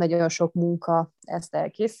nagyon-nagyon sok munka ezt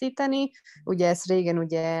elkészíteni. Ugye ezt régen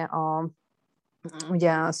ugye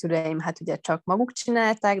a szüleim hát ugye csak maguk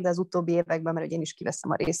csinálták, de az utóbbi években, mert ugye én is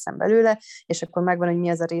kiveszem a részem belőle, és akkor megvan, hogy mi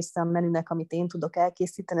az a része a menünek, amit én tudok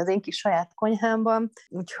elkészíteni az én kis saját konyhámban.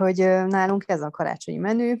 Úgyhogy nálunk ez a karácsonyi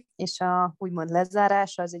menü, és a úgymond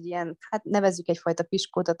lezárása az egy ilyen, hát nevezzük egyfajta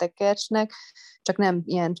piskóta tekercsnek, csak nem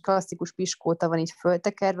ilyen klasszikus piskóta van itt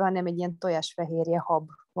föltekerve, hanem egy ilyen tojásfehérje hab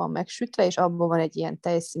van megsütve, és abban van egy ilyen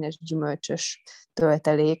tejszínes, gyümölcsös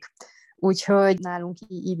töltelék. Úgyhogy nálunk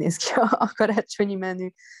így néz ki a karácsonyi menü,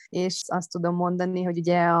 és azt tudom mondani, hogy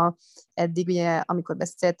ugye eddig, ugye, amikor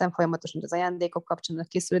beszéltem folyamatosan az ajándékok kapcsán, a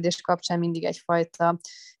készülődés kapcsán mindig egyfajta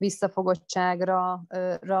visszafogottságra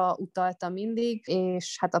utaltam mindig,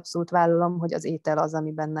 és hát abszolút vállalom, hogy az étel az,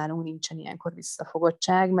 amiben nálunk nincsen ilyenkor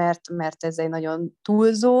visszafogottság, mert ez egy nagyon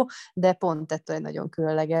túlzó, de pont ettől egy nagyon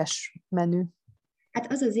különleges menü.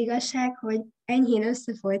 Hát az az igazság, hogy enyhén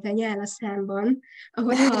összefolyt a nyál a számban,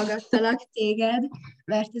 ahogy hallgattalak téged,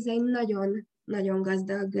 mert ez egy nagyon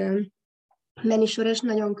gazdag menüsor, és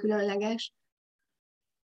nagyon különleges.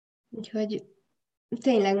 Úgyhogy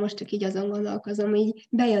tényleg most csak így azon gondolkozom, így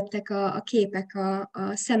bejöttek a képek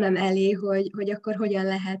a szemem elé, hogy akkor hogyan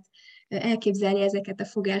lehet elképzelni ezeket a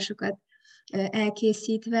fogásokat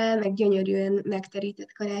elkészítve, meg gyönyörűen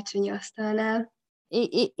megterített karácsonyi asztalnál.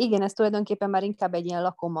 Igen, ez tulajdonképpen már inkább egy ilyen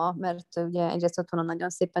lakoma, mert ugye egyrészt ott van a nagyon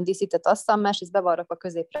szépen díszített asztal, másrészt be van rakva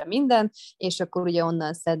középre minden, és akkor ugye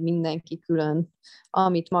onnan szed mindenki külön,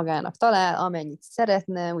 amit magának talál, amennyit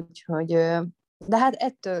szeretne, úgyhogy de hát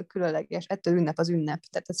ettől különleges, ettől ünnep az ünnep.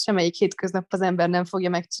 Tehát ez semmelyik hétköznap az ember nem fogja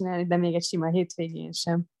megcsinálni, de még egy sima hétvégén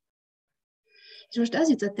sem. És most az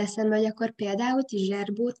jutott eszembe, hogy akkor például ti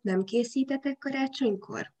zserbót nem készítetek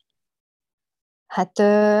karácsonykor? Hát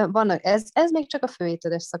vannak, ez még csak a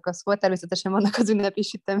főételes szakasz volt, természetesen vannak az ünnepi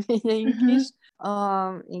süteményeink is.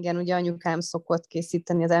 Igen, ugye anyukám szokott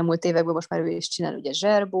készíteni az elmúlt években, most már ő is csinál ugye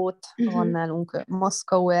zserbót, van nálunk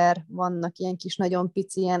Moszkauer, vannak ilyen kis nagyon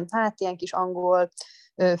pici, ilyen kis angol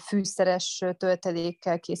fűszeres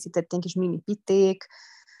töltelékkel készített ilyen kis mini piték,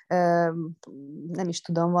 nem is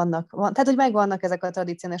tudom, tehát hogy megvannak ezek a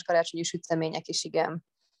tradicionális karácsonyi sütemények is, igen.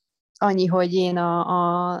 Annyi, hogy én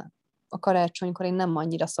a karácsonykor én nem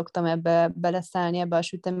annyira szoktam ebbe beleszállni, ebbe a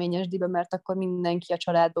süteményesdibe, mert akkor mindenki a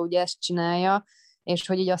családban ugye ezt csinálja, és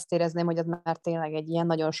hogy így azt érezném, hogy az már tényleg egy ilyen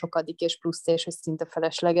nagyon sokadik és plusz, és hogy szinte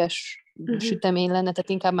felesleges sütemény lenne, tehát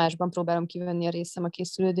inkább másban próbálom kivenni a részem a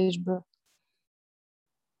készülődésből.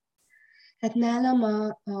 Hát nálam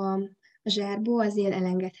a zsárbó az ilyen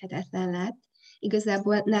elengedhetetlen lett.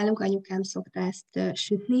 Igazából nálunk anyukám szokta ezt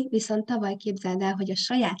sütni, viszont tavaly képzeld el, hogy a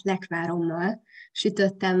saját lekvárommal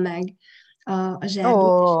sütöttem meg a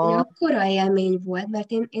zsárbót, és egy akkora élmény volt,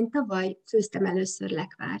 mert én tavaly főztem először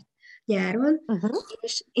lekvárt nyáron,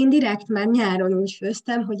 és én direkt már nyáron úgy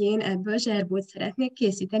főztem, hogy én ebből zsárbót szeretnék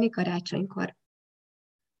készíteni karácsonykor.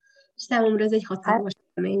 És számomra ez egy hatalmas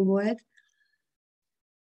élmény volt.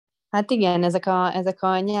 Hát igen, ezek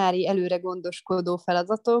a nyári előre gondoskodó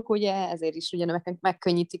feladatok, ugye ezért is ugye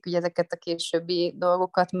megkönnyítik ugye ezeket a későbbi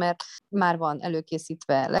dolgokat, mert már van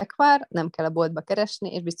előkészítve lekvár, nem kell a boltba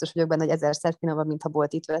keresni, és biztos vagyok benne, hogy ezerszer finomabb, mintha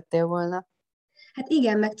boltit vettél volna. Hát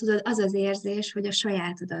igen, meg tudod, az az érzés, hogy a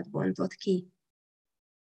sajátodat bontod ki.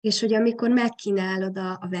 És hogy amikor megkínálod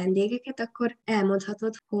a vendégeket, akkor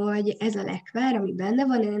elmondhatod, hogy ez a lekvár, ami benne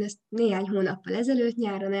van, én ezt néhány hónappal ezelőtt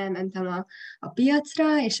nyáron elmentem a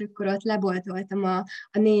piacra, és akkor ott leboltoltam a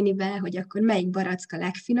nénivel, hogy akkor melyik barack a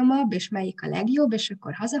legfinomabb, és melyik a legjobb, és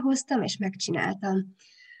akkor hazahoztam, és megcsináltam.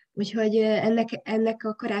 Úgyhogy ennek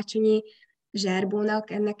a karácsonyi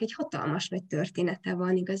zsárbónak ennek egy hatalmas nagy története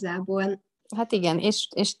van igazából. Hát igen,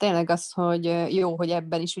 és tényleg az, hogy jó, hogy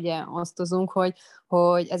ebben is ugye osztozunk,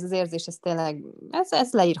 hogy ez az érzés, ez tényleg,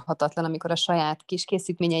 ez leírhatatlan, amikor a saját kis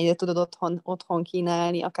készítményeidet tudod otthon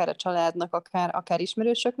kínálni, akár a családnak, akár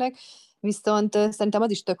ismerősöknek. Viszont szerintem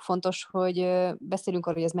az is tök fontos, hogy beszélünk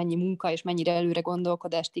arról, hogy ez mennyi munka és mennyire előre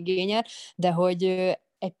gondolkodást igényel, de hogy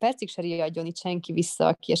egy percig se riadjon itt senki vissza,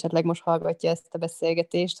 aki esetleg most hallgatja ezt a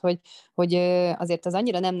beszélgetést, hogy azért az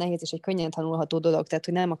annyira nem nehéz és egy könnyen tanulható dolog, tehát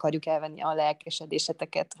hogy nem akarjuk elvenni a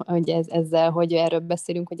lelkesedéseteket, hogy ezzel, hogy erről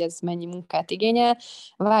beszélünk, hogy ez mennyi munkát igényel.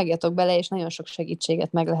 Vágjatok bele, és nagyon sok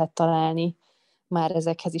segítséget meg lehet találni már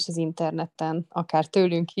ezekhez is az interneten, akár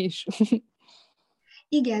tőlünk is.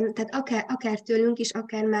 Igen, tehát akár tőlünk is,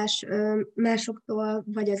 akár másoktól,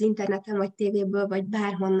 vagy az interneten, vagy tévéből, vagy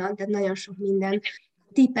bárhonnan, tehát nagyon sok minden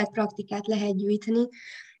tippet, praktikát lehet gyűjteni.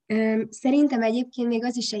 Szerintem egyébként még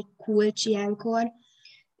az is egy kulcs ilyenkor,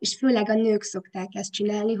 és főleg a nők szokták ezt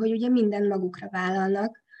csinálni, hogy ugye minden magukra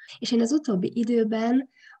vállalnak. És én az utóbbi időben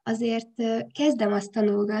azért kezdem azt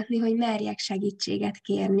tanulgatni, hogy merjek segítséget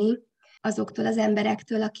kérni azoktól az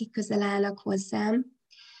emberektől, akik közel állnak hozzám,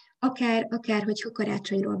 akár hogyha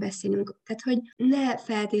karácsonyról beszélünk. Tehát, hogy ne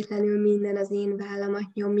feltétlenül minden az én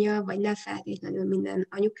vállamat nyomja, vagy ne feltétlenül minden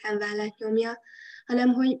anyukám vállát nyomja,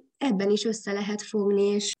 hanem hogy ebben is össze lehet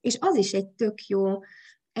fogni, és az is egy tök jó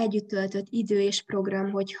együtt töltött idő és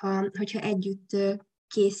program, hogyha együtt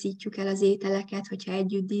készítjük el az ételeket, hogyha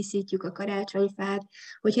együtt díszítjük a karácsonyfát,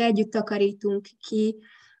 hogyha együtt takarítunk ki.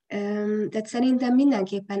 Tehát szerintem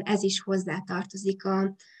mindenképpen ez is hozzátartozik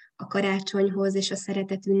a karácsonyhoz és a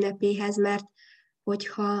szeretet ünnepéhez, mert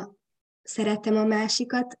hogyha szeretem a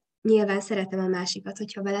másikat, nyilván szeretem a másikat,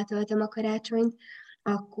 hogyha vele töltöm a karácsonyt,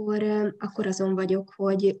 akkor azon vagyok,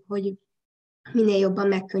 hogy minél jobban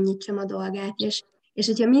megkönnyítsem a dolgát, és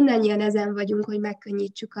hogyha mindannyian ezen vagyunk, hogy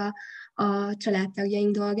megkönnyítsük a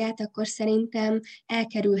családtagjaink dolgát, akkor szerintem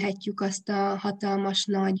elkerülhetjük azt a hatalmas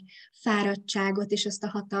nagy fáradtságot, és azt a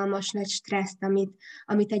hatalmas nagy stresszt,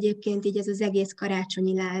 amit egyébként így ez az egész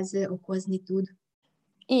karácsonyi láz okozni tud.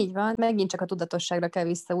 Így van, megint csak a tudatosságra kell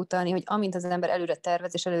visszautalni, hogy amint az ember előre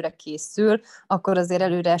tervez és előre készül, akkor azért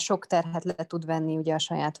előre sok terhet le tud venni ugye a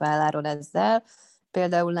saját válláról ezzel.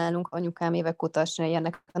 Például nálunk anyukám évek óta csinálja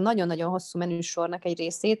ennek a nagyon-nagyon hosszú menüsornak egy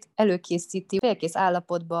részét, előkészíti, félkész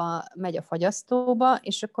állapotba megy a fagyasztóba,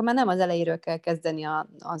 és akkor már nem az elejéről kell kezdeni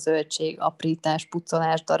a zöldség, aprítás,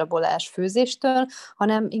 pucolás, darabolás, főzéstől,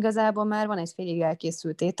 hanem igazából már van egy félig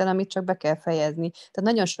elkészült étel, amit csak be kell fejezni. Tehát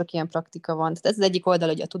nagyon sok ilyen praktika van. Tehát ez az egyik oldal,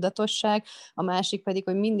 hogy a tudatosság, a másik pedig,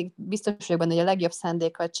 hogy mindig biztos vagyok benne, hogy a legjobb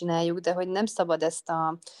szándékkal csináljuk, de hogy nem szabad ezt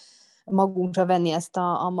magunkra venni ezt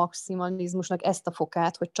a maximalizmusnak ezt a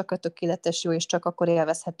fokát, hogy csak a tökéletes jó, és csak akkor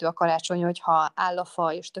élvezhető a karácsony, hogyha áll a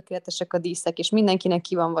fa, és tökéletesek a díszek, és mindenkinek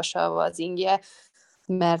ki van vasalva az ingje,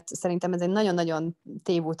 mert szerintem ez egy nagyon-nagyon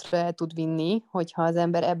tévútra el tud vinni, hogyha az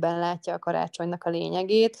ember ebben látja a karácsonynak a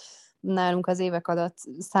lényegét. Nálunk az évek alatt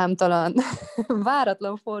számtalan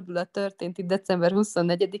váratlan fordulat történt itt december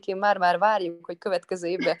 24-én, már várjuk, hogy következő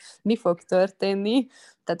évben mi fog történni.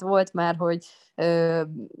 Tehát volt már, hogy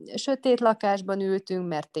sötét lakásban ültünk,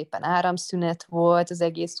 mert éppen áramszünet volt az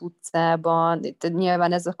egész utcában.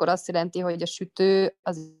 Nyilván ez akkor azt jelenti, hogy a sütő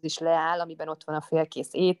az is leáll, amiben ott van a félkész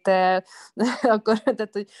étel. Akkor, tehát,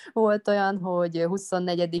 hogy volt olyan, hogy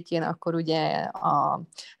 24-én akkor ugye a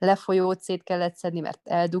lefolyót szét kellett szedni, mert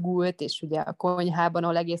eldugult, és ugye a konyhában,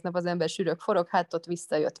 ahol egész nap az ember sürög forog, hát ott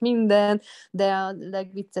visszajött minden, de a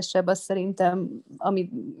legviccesebb az szerintem,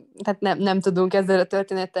 amit, tehát nem tudunk ezzel a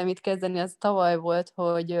történettel mit kezdeni, az tavaly volt,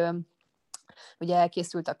 hogy ugye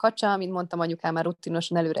elkészült a kacsa, mint mondtam, anyukám már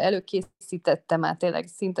rutinosan előkészítette, már tényleg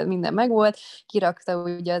szinte minden megvolt, kirakta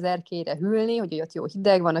ugye az erkélyre hűlni, hogy ott jó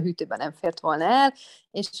hideg van, a hűtőben nem fért volna el,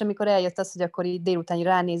 és amikor eljött az, hogy akkor így délután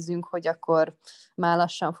ránézzünk, hogy akkor már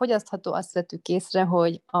lassan fogyasztható, azt vettük észre,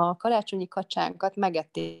 hogy a karácsonyi kacsánkat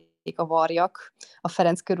megették a varjak a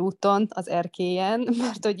Ferenc körúton, az erkélyen,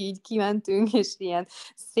 mert hogy így kimentünk, és ilyen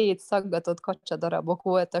szétszaggatott kacsadarabok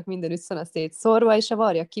voltak mindenütt szana szétszórva, és a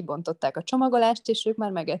varjak kibontották a csomagolást, és ők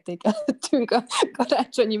már megették előttünk a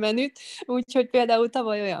karácsonyi menüt, úgyhogy például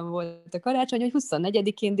tavaly olyan volt a karácsony, hogy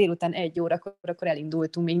 24-én délután 1 órakor akkor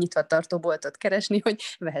elindultunk még nyitva tartó boltot keresni, hogy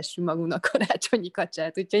vehessünk magunknak karácsonyi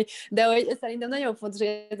kacsát, úgyhogy, de hogy szerintem nagyon fontos,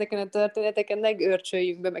 hogy ezeken a történeteken ne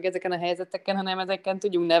görcsöljünk be, meg ezeken a helyzeteken, hanem ezeken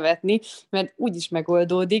tudjunk nevetni, mert úgyis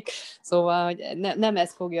megoldódik, szóval hogy nem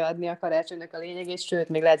ez fogja adni a karácsonynak a lényegét, sőt,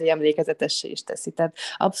 még lehet, hogy emlékezetessé is teszi. Tehát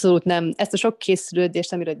abszolút nem. Ezt a sok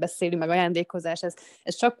készülődést, amiről beszélünk, meg ajándékozás,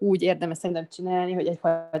 ez csak úgy érdemes szerintem csinálni, hogy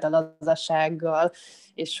egyfajta lazassággal,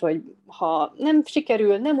 és hogy ha nem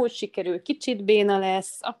sikerül, nem úgy sikerül, kicsit béna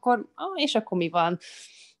lesz, akkor, és akkor mi van?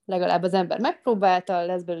 Legalább az ember megpróbálta,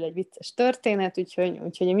 lesz belőle egy vicces történet,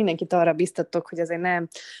 úgyhogy én mindenkit arra biztatok, hogy azért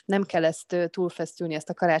nem kell ezt túlfeszülni, ezt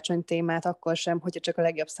a karácsony témát, akkor sem, hogyha csak a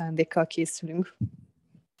legjobb szándékkal készülünk.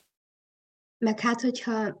 Meg hát,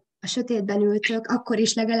 hogyha a sötétben ültök, akkor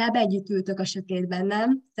is legalább együtt ültök a sötétben,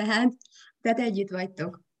 nem? Tehát együtt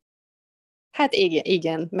vagytok. Hát igen,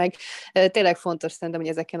 igen, meg tényleg fontos szerintem,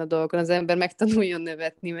 hogy ezeken a dolgokon az ember megtanuljon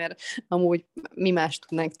nevetni, mert amúgy mi más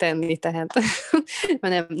tudnánk tenni, tehát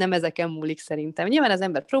mert nem ezeken múlik szerintem. Nyilván az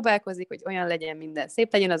ember próbálkozik, hogy olyan legyen minden,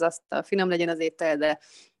 szép legyen az asztal, finom legyen az étel, de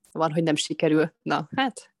van, hogy nem sikerül. Na,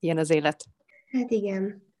 hát ilyen az élet. Hát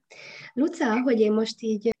igen. Luca, hogy én most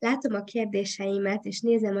így látom a kérdéseimet, és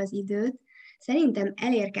nézem az időt, szerintem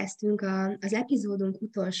elérkeztünk az epizódunk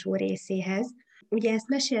utolsó részéhez. Ugye ezt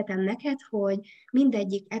meséltem neked, hogy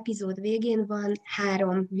mindegyik epizód végén van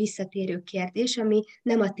 3 visszatérő kérdés, ami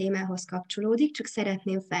nem a témához kapcsolódik, csak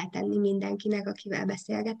szeretném feltenni mindenkinek, akivel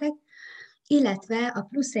beszélgetek. Illetve a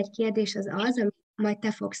plusz egy kérdés az, amit majd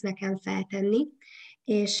te fogsz nekem feltenni,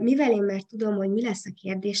 és mivel én már tudom, hogy mi lesz a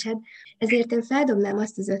kérdésed, ezért én feldobnám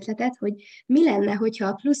azt az ötletet, hogy mi lenne, hogyha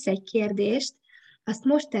a plusz egy kérdést azt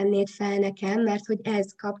most tennéd fel nekem, mert hogy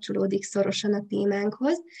ez kapcsolódik szorosan a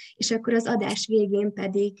témánkhoz, és akkor az adás végén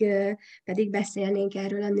pedig beszélnénk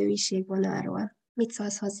erről a nőiségvonalról. Mit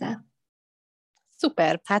szólsz hozzá?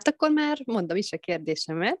 Szuper, hát akkor már mondom is a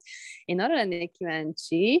kérdésemet. Én arra lennék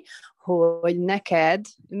kíváncsi, hogy neked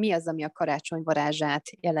mi az, ami a karácsony varázsát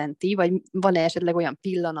jelenti, vagy van-e esetleg olyan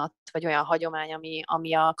pillanat, vagy olyan hagyomány,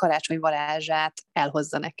 ami a karácsony varázsát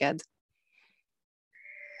elhozza neked?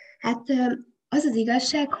 Hát az az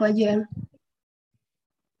igazság, hogy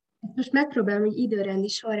most megpróbálom egy időrendi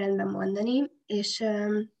sorrendben mondani, és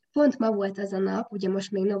pont ma volt az a nap, ugye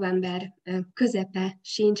most még november közepe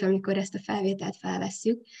sincs, amikor ezt a felvételt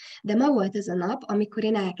felvesszük, de ma volt az a nap, amikor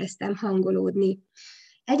én elkezdtem hangolódni.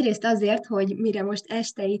 Egyrészt azért, hogy mire most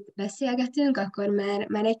este itt beszélgetünk, akkor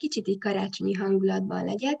már egy kicsit így karácsonyi hangulatban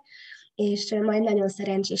legyek, és majd nagyon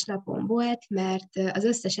szerencsés napom volt, mert az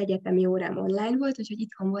összes egyetemi órám online volt, úgyhogy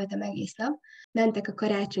itthon voltam egész nap. Mentek a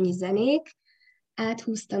karácsonyi zenék,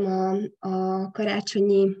 áthúztam a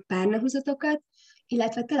karácsonyi párnahúzatokat,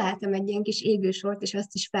 illetve találtam egy ilyen kis égősort, és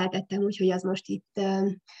azt is feltettem úgy, hogy az most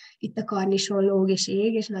itt a karnison lóg és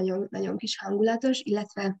ég, és nagyon, nagyon kis hangulatos,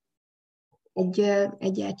 illetve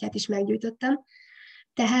egy gyertyát is meggyújtottam.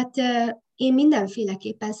 Tehát én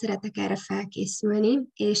mindenféleképpen szeretek erre felkészülni,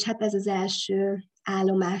 és hát ez az első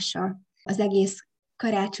állomása az egész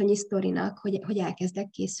karácsonyi sztorinak, hogy elkezdek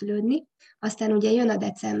készülődni. Aztán ugye jön a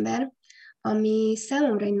december, ami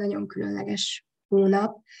számomra egy nagyon különleges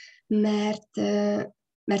hónap, mert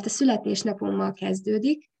a születésnapommal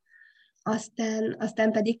kezdődik,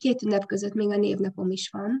 aztán pedig 2 ünnep között még a névnapom is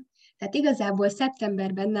van. Tehát igazából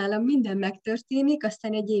szeptemberben nálam minden megtörténik,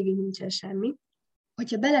 aztán egy évig nincsen semmi.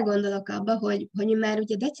 Hogyha belegondolok abba, hogy már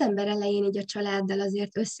ugye december elején így a családdal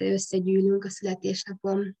azért összegyűlünk a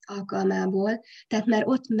születésnapom alkalmából, tehát már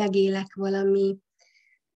ott megélek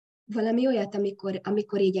valami olyat,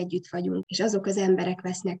 amikor így együtt vagyunk, és azok az emberek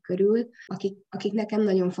vesznek körül, akik nekem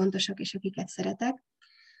nagyon fontosak, és akiket szeretek.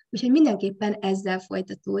 Úgyhogy mindenképpen ezzel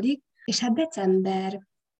folytatódik, és hát december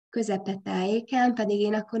közepe tájékán pedig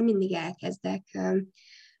én akkor mindig elkezdek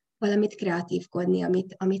valamit kreatívkodni,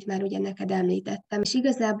 amit már ugye neked említettem. És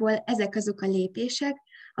igazából ezek azok a lépések,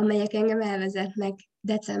 amelyek engem elvezetnek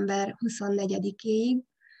december 24-éig.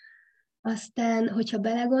 Aztán, hogyha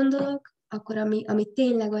belegondolok, akkor ami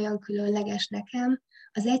tényleg olyan különleges nekem,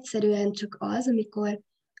 az egyszerűen csak az, amikor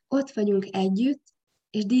ott vagyunk együtt,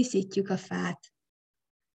 és díszítjük a fát.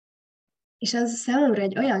 És az számomra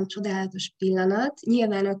egy olyan csodálatos pillanat,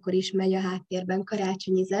 nyilván akkor is megy a háttérben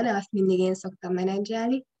karácsonyi zene, azt mindig én szoktam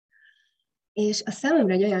menedzselni, és a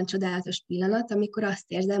számomra egy olyan csodálatos pillanat, amikor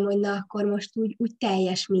azt érzem, hogy na, akkor most úgy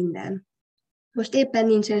teljes minden. Most éppen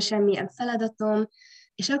nincsen semmilyen feladatom,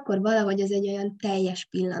 és akkor valahogy ez egy olyan teljes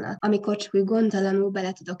pillanat, amikor csak úgy gondtalanul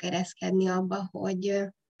bele tudok ereszkedni abba,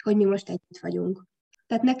 hogy mi most együtt vagyunk.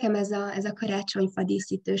 Tehát nekem ez a karácsonyfa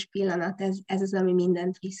díszítős pillanat, ez az, ami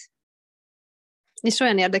mindent visz. És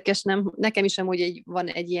olyan érdekes, nem? Nekem is amúgy van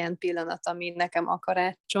egy ilyen pillanat, ami nekem a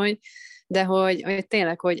karácsony, de hogy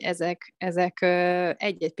tényleg, hogy ezek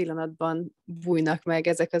egy-egy pillanatban bújnak meg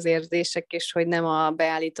ezek az érzések, és hogy nem a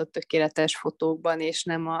beállított tökéletes fotókban, és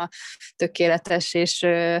nem a tökéletes és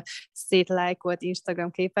szétlájkolt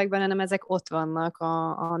Instagram képekben, hanem ezek ott vannak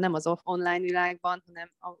nem az online világban,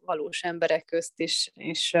 hanem a valós emberek közt is,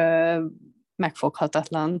 és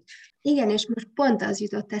megfoghatatlan. Igen, és most pont az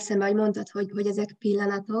jutott eszembe, hogy mondtad, hogy ezek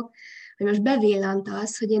pillanatok, hogy most bevillant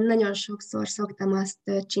az, hogy én nagyon sokszor szoktam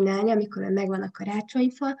azt csinálni, amikor megvan a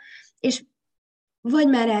karácsonyfa, és vagy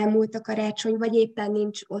már elmúlt a karácsony, vagy éppen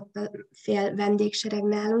nincs ott a fél vendégsereg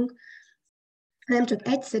nálunk, hanem csak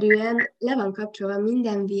egyszerűen le van kapcsolva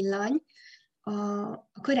minden villany,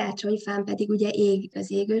 a karácsonyfán pedig ugye ég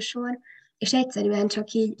az égősor, és egyszerűen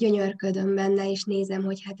csak így gyönyörködöm benne, és nézem,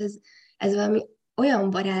 hogy hát ez valami olyan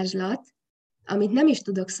varázslat, amit nem is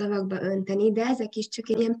tudok szavakba önteni, de ezek is csak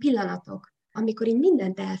ilyen pillanatok, amikor így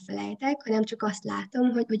mindent elfelejtek, hanem csak azt látom,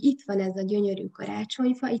 hogy itt van ez a gyönyörű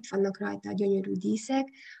karácsonyfa, itt vannak rajta a gyönyörű díszek,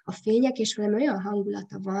 a fények, és valami olyan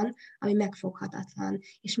hangulata van, ami megfoghatatlan.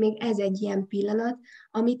 És még ez egy ilyen pillanat,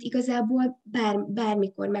 amit igazából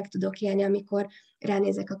bármikor meg tudok élni, amikor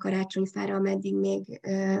ránézek a karácsonyfára, ameddig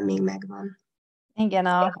még megvan. Igen,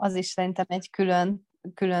 az is szerintem egy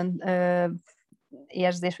külön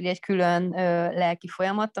érzés, vagy egy külön lelki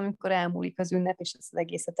folyamat, amikor elmúlik az ünnep, és ezt az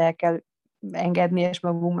egészet el kell engedni, és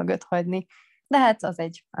magunk mögött hagyni. De hát az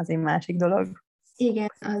egy másik dolog. Igen,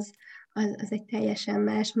 az egy teljesen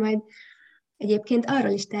más. Majd egyébként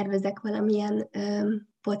arról is tervezek valamilyen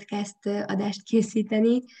podcast adást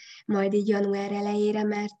készíteni, majd így január elejére,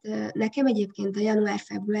 mert nekem egyébként a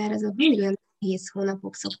január-február azok mindig olyan nehéz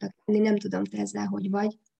hónapok szoktak lenni, nem tudom, te ezzel hogy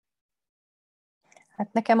vagy.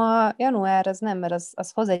 Hát nekem a január az nem, mert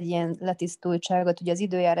az hoz egy ilyen letisztultságot, ugye az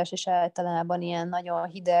időjárás is általában ilyen nagyon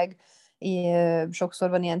hideg, sokszor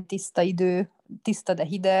van ilyen tiszta idő, tiszta, de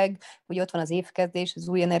hideg, ugye ott van az évkezdés, az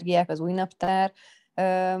új energiák, az új naptár.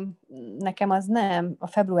 Nekem az nem, a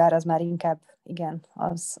február az már inkább, igen,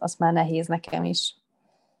 az már nehéz nekem is.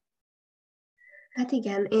 Hát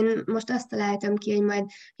igen, én most azt találtam ki, hogy majd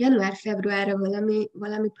január-februárra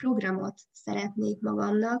valami programot szeretnék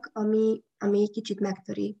magamnak, ami kicsit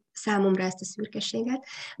megtöri számomra ezt a szürkeséget,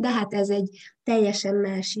 de hát ez egy teljesen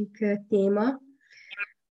másik téma.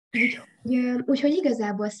 Úgyhogy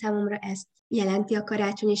igazából számomra ezt jelenti a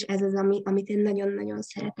karácsony, és ez az, amit én nagyon-nagyon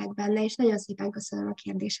szeretek benne, és nagyon szépen köszönöm a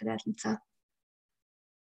kérdésedet, Luca.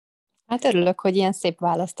 Hát örülök, hogy ilyen szép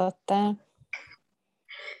választ adtál.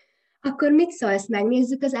 Akkor mit szólsz,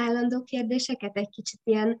 megnézzük az állandó kérdéseket, egy kicsit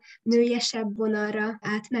ilyen nőiesebb vonalra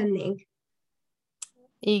átmennénk?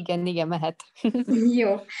 Igen, mehet.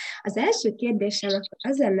 Jó. Az első kérdésem akkor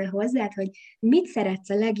az lenne hozzád, hogy mit szeretsz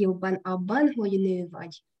a legjobban abban, hogy nő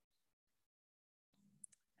vagy?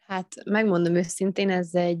 Hát megmondom őszintén,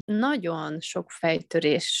 ez egy nagyon sok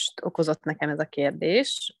fejtörést okozott nekem ez a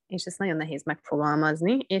kérdés, és ezt nagyon nehéz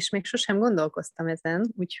megfogalmazni, és még sosem gondolkoztam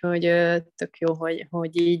ezen, úgyhogy tök jó,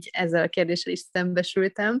 hogy így ezzel a kérdéssel is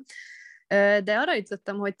szembesültem. De arra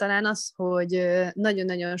jutottam, hogy talán az, hogy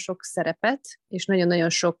nagyon-nagyon sok szerepet, és nagyon-nagyon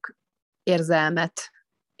sok érzelmet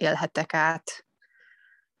élhetek át.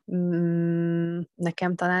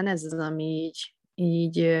 Nekem talán ez az, ami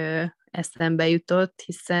így eszembe jutott,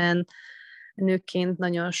 hiszen nőként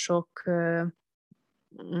nagyon sok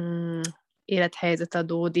élethelyzet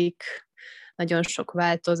adódik, nagyon sok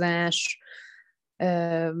változás,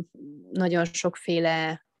 nagyon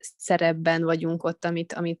sokféle szerepben vagyunk ott,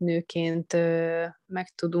 amit nőként meg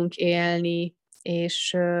tudunk élni,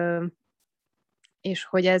 és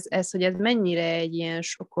hogy ez mennyire egy ilyen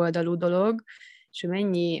sokoldalú dolog, és hogy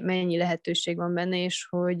mennyi lehetőség van benne, és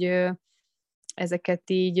hogy ezeket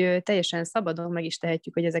így teljesen szabadon meg is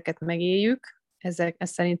tehetjük, hogy ezeket megéljük. Ez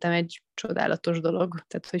szerintem egy csodálatos dolog.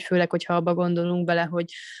 Tehát, hogy főleg, hogyha abba gondolunk bele,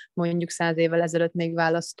 hogy mondjuk 100 évvel ezelőtt még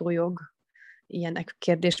választójog, ilyenek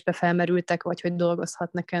kérdésbe felmerültek, vagy hogy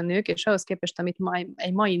dolgozhatnak a nők, és ahhoz képest, amit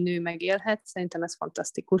egy mai nő megélhet, szerintem ez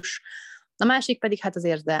fantasztikus. A másik pedig hát az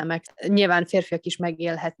érzelmek. Nyilván férfiak is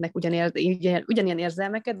megélhetnek ugyanilyen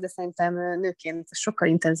érzelmeket, de szerintem nőként sokkal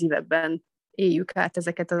intenzívebben éljük át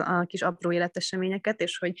ezeket a kis apró életeseményeket,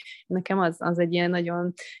 és hogy nekem az egy ilyen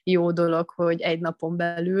nagyon jó dolog, hogy egy napon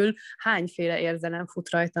belül hányféle érzelem fut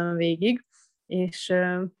rajtam végig, és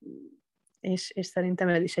szerintem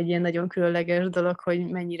ez is egy ilyen nagyon különleges dolog, hogy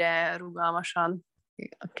mennyire rugalmasan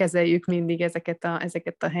kezeljük mindig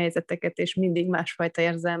ezeket a helyzeteket, és mindig másfajta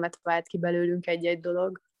érzelmet vált ki belőlünk egy-egy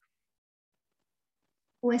dolog.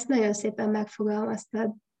 Ezt nagyon szépen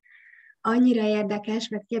megfogalmaztad. Annyira érdekes,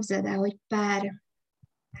 mert képzeld el, hogy pár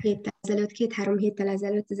héttel ezelőtt, 2-3 héttel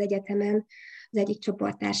ezelőtt az egyetemen az egyik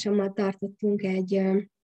csoporttársammal tartottunk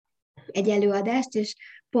egy előadást, és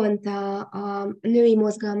pont a női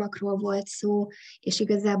mozgalmakról volt szó, és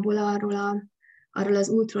igazából arról az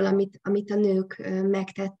útról, amit a nők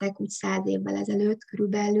megtettek úgy 100 évvel ezelőtt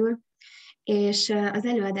körülbelül, és az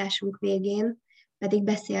előadásunk végén pedig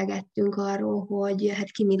beszélgettünk arról, hogy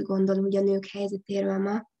hát ki mit gondol ugye a nők helyzetéről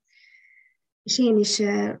ma, és én is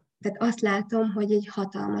tehát azt látom, hogy egy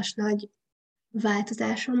hatalmas nagy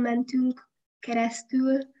változáson mentünk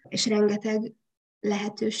keresztül, és rengeteg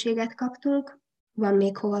lehetőséget kaptunk, van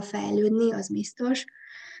még hova fejlődni, az biztos,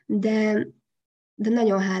 de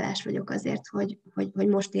nagyon hálás vagyok azért, hogy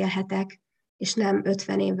most élhetek, és nem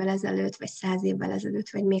 50 évvel ezelőtt, vagy 100 évvel ezelőtt,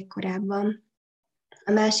 vagy még korábban.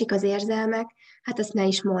 A másik az érzelmek, hát azt ne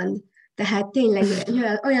is mondd. Tehát tényleg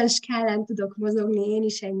olyan skálán tudok mozogni én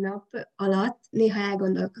is egy nap alatt. Néha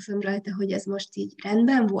elgondolkozom rajta, hogy ez most így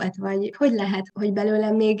rendben volt, vagy hogy lehet, hogy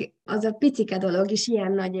belőlem még az a picike dolog is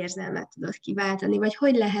ilyen nagy érzelmet tudott kiváltani, vagy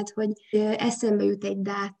hogy lehet, hogy eszembe jut egy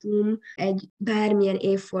dátum, egy bármilyen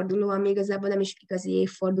évforduló, ami igazából nem is igazi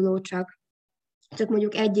évforduló, csak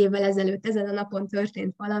mondjuk egy évvel ezelőtt ezen a napon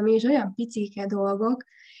történt valami, és olyan picike dolgok,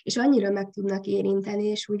 és annyira meg tudnak érinteni,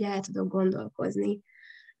 és úgy el tudok gondolkozni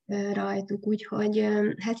rajtuk, úgyhogy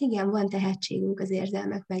hát igen, van tehetségünk az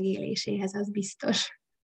érzelmek megéléséhez, az biztos.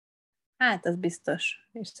 Hát, az biztos.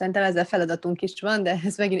 És szerintem ezzel feladatunk is van, de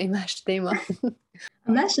ez megint egy más téma.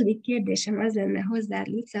 A második kérdésem az lenne hozzád,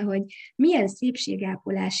 Luca, hogy milyen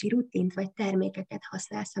szépségápolási rutint vagy termékeket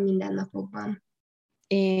használsz a mindennapokban?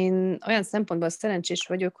 Én olyan szempontból szerencsés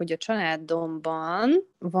vagyok, hogy a családomban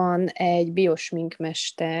van egy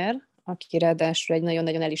biosminkmester, aki ráadásul egy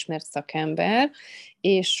nagyon-nagyon elismert szakember,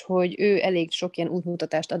 és hogy ő elég sok ilyen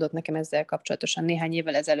útmutatást adott nekem ezzel kapcsolatosan néhány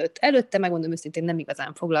évvel ezelőtt. Előtte, megmondom őszintén, nem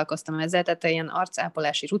igazán foglalkoztam ezzel, tehát ilyen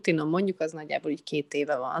arcápolási rutinom mondjuk az nagyjából így 2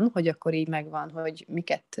 éve van, hogy akkor így megvan, hogy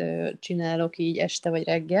miket csinálok így este vagy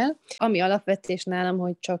reggel. Ami alapvetés nálam,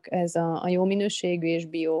 hogy csak ez a jó minőségű és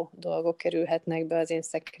bio dolgok kerülhetnek be az én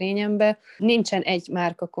szekrényembe. Nincsen egy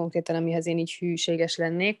márka konkrétan, amihez én így hűséges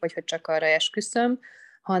lennék, vagy hogy csak arra esküszöm,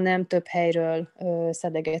 hanem több helyről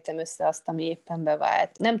szedegetem össze azt, ami éppen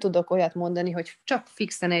bevált. Nem tudok olyat mondani, hogy csak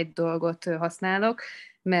fixen egy dolgot használok,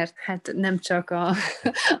 mert hát nem csak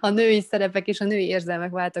a női szerepek és a női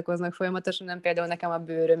érzelmek váltakoznak folyamatosan, hanem például nekem a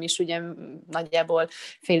bőröm is ugye nagyjából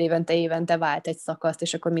fél évente vált egy szakaszt,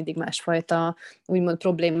 és akkor mindig másfajta úgymond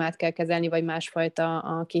problémát kell kezelni, vagy másfajta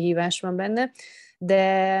a kihívás van benne.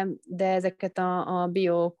 De ezeket a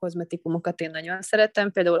biokozmetikumokat én nagyon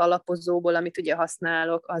szeretem, például alapozóból, amit ugye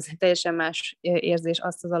használok, az teljesen más érzés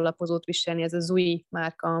azt az alapozót viselni, ez a Zui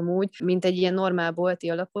márka amúgy, mint egy ilyen normál bolti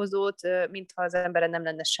alapozót, mintha az emberen nem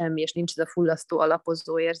lenne semmi, és nincs ez a fullasztó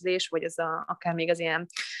alapozó érzés, vagy ez akár még az ilyen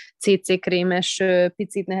CC krémes,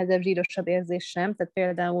 picit nehezebb, zsírosabb érzés sem, tehát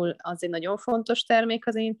például az egy nagyon fontos termék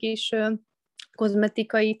az én kis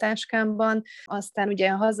kozmetikai táskámban, aztán ugye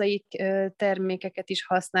a hazai termékeket is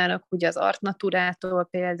használok, ugye az Art Naturától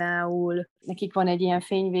például, nekik van egy ilyen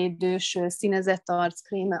fényvédős színezett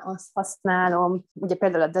arckréme, azt használom, ugye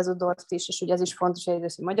például a Dezodort is, és ugye ez is fontos, hogy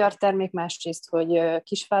egyrészt, hogy magyar termék, másrészt, hogy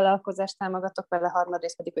kisvállalkozást támogatok vele,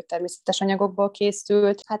 harmadrészt pedig, hogy természetes anyagokból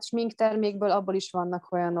készült. Hát smink termékből abból is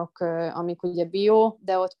vannak olyanok, amik ugye bio,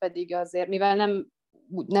 de ott pedig azért, mivel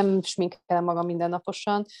nem sminkelem magam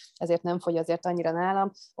mindennaposan, ezért nem fogy azért annyira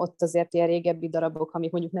nálam. Ott azért ilyen régebbi darabok,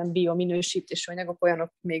 amik mondjuk nem biominősítésű anyagok,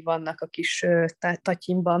 olyanok még vannak a kis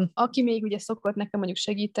tatyimban. Aki még ugye szokott nekem mondjuk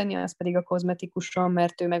segíteni, az pedig a kozmetikusom,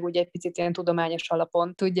 mert ő meg ugye egy picit ilyen tudományos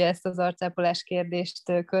alapon tudja ezt az arcápolás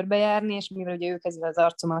kérdést körbejárni, és mivel ugye ő kezdve az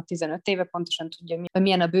arcomat 15 éve, pontosan tudja, hogy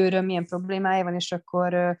milyen a bőröm, milyen problémája van, és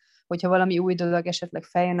akkor hogyha valami új dolog esetleg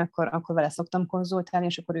feljön, akkor vele szoktam konzultálni,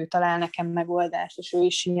 és akkor ő talál nekem megoldást, és ő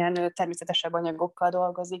is ilyen természetesebb anyagokkal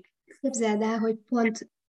dolgozik. Képzeld el, hogy pont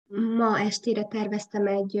ma estére terveztem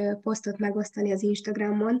egy posztot megosztani az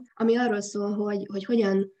Instagramon, ami arról szól, hogy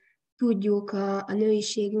hogyan tudjuk a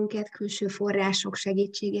nőiségünket külső források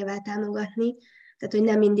segítségével támogatni, tehát hogy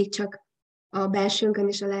nem mindig csak a belsőnkön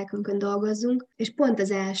és a lelkünkön dolgozzunk, és pont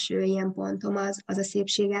az első ilyen pontom az a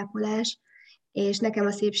szépségápolás, és nekem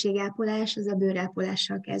a szépségápolás az a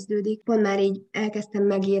bőrápolással kezdődik. Pont már így elkezdtem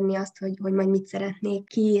megírni azt, hogy majd mit szeretnék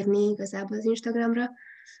kiírni igazából az Instagramra,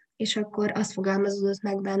 és akkor azt fogalmazódott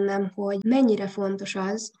meg bennem, hogy mennyire fontos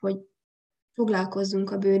az, hogy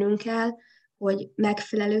foglalkozzunk a bőrünkkel, hogy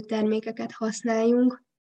megfelelő termékeket használjunk,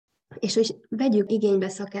 és hogy vegyük igénybe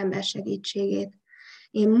szakember segítségét.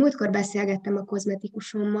 Én múltkor beszélgettem a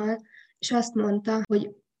kozmetikusommal, és azt mondta,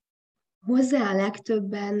 hogy hozzá a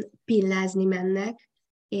legtöbben pillázni mennek,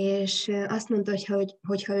 és azt mondta,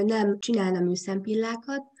 hogy ha ő nem csinálna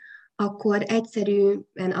műszempillákat, akkor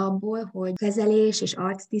egyszerűen abból, hogy kezelés és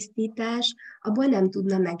arctisztítás, abból nem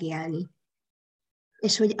tudna megélni.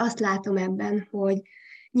 És hogy azt látom ebben, hogy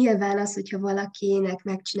nyilván az, hogyha valakinek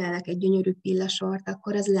megcsinálnak egy gyönyörű pillasort,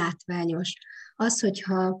 akkor az látványos. Az,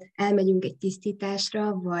 hogyha elmegyünk egy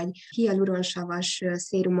tisztításra, vagy hialuronsavas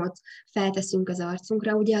szérumot felteszünk az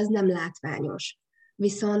arcunkra, ugye az nem látványos.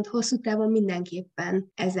 Viszont hosszú távon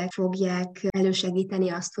mindenképpen ezek fogják elősegíteni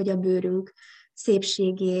azt, hogy a bőrünk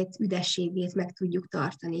szépségét, üdességét meg tudjuk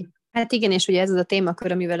tartani. Hát igen, és ugye ez az a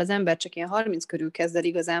témakör, amivel az ember csak ilyen 30 körül kezd el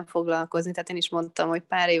igazán foglalkozni, tehát én is mondtam, hogy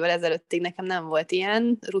pár évvel ezelőttig nekem nem volt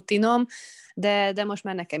ilyen rutinom, de most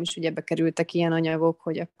már nekem is ugye bekerültek ilyen anyagok,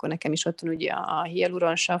 hogy akkor nekem is ott van ugye a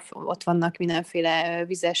hialuronsav, ott vannak mindenféle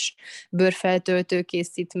vizes bőrfeltöltő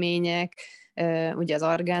készítmények, ugye az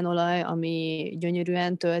argánolaj, ami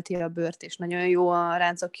gyönyörűen tölti a bőrt, és nagyon jó a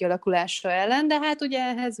ráncok kialakulása ellen, de hát ugye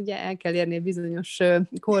ehhez ugye el kell érni bizonyos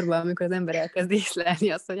korban, amikor az ember elkezd észlelni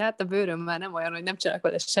azt, hogy hát a bőröm már nem olyan, hogy nem csinálok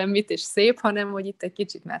vele semmit, és szép, hanem hogy itt egy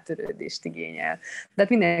kicsit már törődést igényel. De hát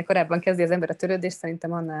minél korábban kezdi az ember a törődést,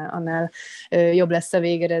 szerintem annál jobb lesz a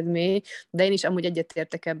végeredmény, de én is amúgy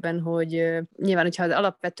egyetértek ebben, hogy nyilván, hogyha az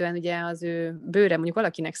alapvetően ugye az ő bőre mondjuk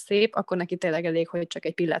valakinek szép, akkor neki tényleg elég, hogy csak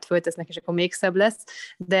egy pillát föltesznek, és akkor még szebb lesz,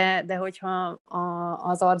 de hogyha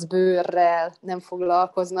az arcbőrrel nem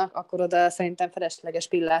foglalkoznak, akkor oda szerintem felesleges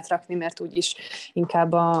pillát rakni, mert úgyis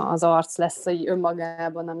inkább az arc lesz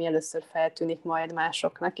önmagában, ami először feltűnik majd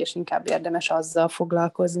másoknak, és inkább érdemes azzal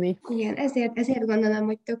foglalkozni. Igen, ezért gondolom,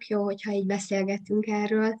 hogy tök jó, hogyha így beszélgetünk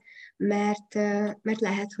erről, mert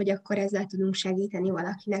lehet, hogy akkor ezzel tudunk segíteni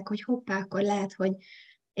valakinek, hogy hoppá, akkor lehet, hogy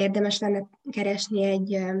érdemes lenne keresni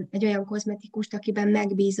egy olyan kozmetikust, akiben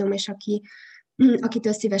megbízom, és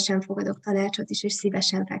akitől szívesen fogadok tanácsot is, és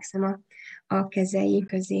szívesen fekszem a kezei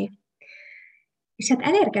közé. És hát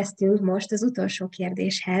elérkeztünk most az utolsó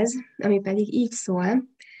kérdéshez, ami pedig így szól.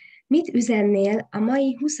 Mit üzennél a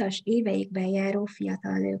mai 20-as éveikben járó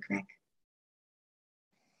fiatal nőknek?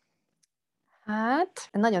 Hát,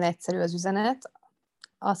 nagyon egyszerű az üzenet,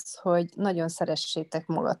 az, hogy nagyon szeressétek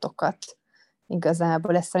magatokat.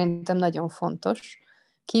 Igazából ez szerintem nagyon fontos.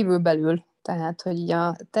 Kívülbelül, tehát, hogy így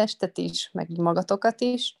a testet is, meg így magatokat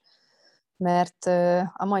is, mert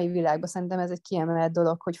a mai világban szerintem ez egy kiemelt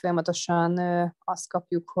dolog, hogy folyamatosan azt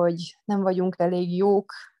kapjuk, hogy nem vagyunk elég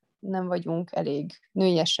jók, nem vagyunk elég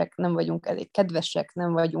nőiesek, nem vagyunk elég kedvesek,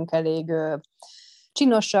 nem vagyunk elég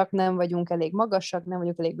csinosak, nem vagyunk elég magasak, nem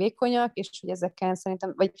vagyunk elég vékonyak, és hogy ezeken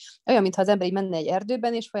szerintem, vagy olyan, mintha az ember így menne egy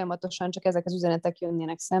erdőben, és folyamatosan csak ezek az üzenetek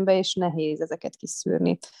jönnének szembe, és nehéz ezeket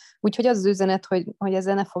kiszűrni. Úgyhogy az üzenet, hogy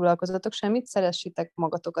ezzel ne foglalkozzatok semmit, szeressétek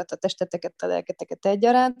magatokat, a testeteket, a lelketeket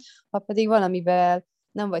egyaránt, ha pedig valamivel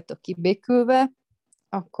nem vagytok kibékülve,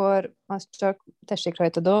 akkor azt csak tessék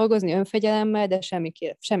rajta dolgozni önfegyelemmel, de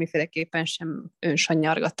semmiféleképpen sem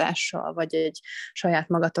önsanyargatással, vagy egy saját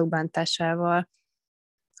magatok bántásával.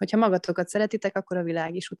 Hogyha magatokat szeretitek, akkor a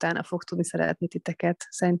világ is utána fog tudni szeretni titeket.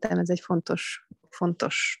 Szerintem ez egy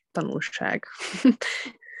fontos tanulság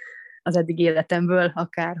az eddig életemből,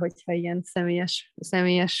 akár hogyha ilyen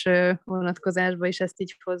személyes vonatkozásba is ezt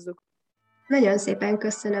így hozzuk. Nagyon szépen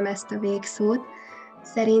köszönöm ezt a végszót.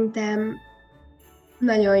 Szerintem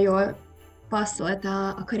nagyon jól passzolt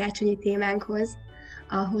a karácsonyi témánkhoz,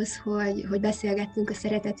 ahhoz, hogy beszélgettünk a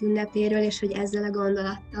szeretet ünnepéről, és hogy ezzel a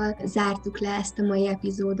gondolattal zártuk le ezt a mai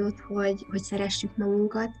epizódot, hogy szeressük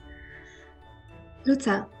magunkat.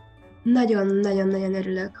 Luca, nagyon-nagyon-nagyon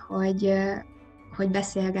örülök, hogy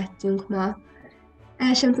beszélgettünk ma.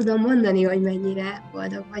 El sem tudom mondani, hogy mennyire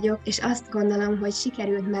boldog vagyok, és azt gondolom, hogy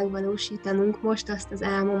sikerült megvalósítanunk most azt az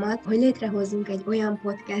álmomat, hogy létrehozzunk egy olyan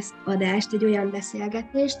podcast adást, egy olyan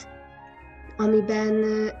beszélgetést, amiben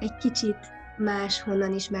egy kicsit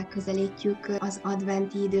máshonnan is megközelítjük az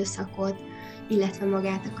adventi időszakot, illetve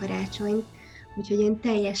magát a karácsonyt. Úgyhogy én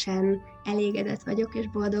teljesen elégedett vagyok, és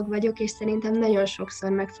boldog vagyok, és szerintem nagyon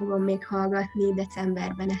sokszor meg fogom még hallgatni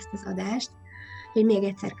decemberben ezt az adást. Hogy még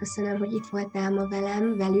egyszer köszönöm, hogy itt voltál ma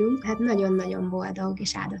velünk. Hát nagyon-nagyon boldog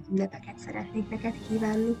és áldott ünnepeket szeretnék neked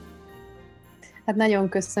kívánni. Hát nagyon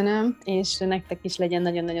köszönöm, és nektek is legyen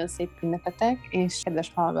nagyon-nagyon szép ünnepetek, és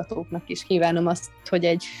kedves hallgatóknak is kívánom azt, hogy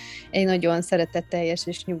egy nagyon szeretetteljes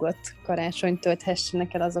és nyugodt karácsonyt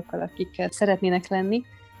tölthessenek el azokkal, akik szeretnének lenni.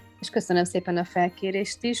 És köszönöm szépen a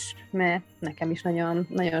felkérést is, mert nekem is nagyon,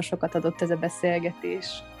 nagyon sokat adott ez a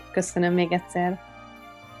beszélgetés. Köszönöm még egyszer.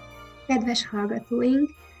 Kedves hallgatóink,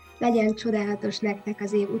 legyen csodálatos nektek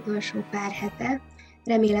az év utolsó pár hete.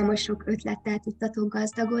 Remélem, hogy sok ötlettel tudtatok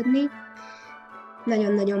gazdagodni.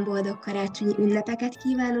 Nagyon-nagyon boldog karácsonyi ünnepeket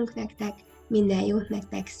kívánunk nektek. Minden jót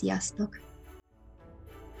nektek, sziasztok!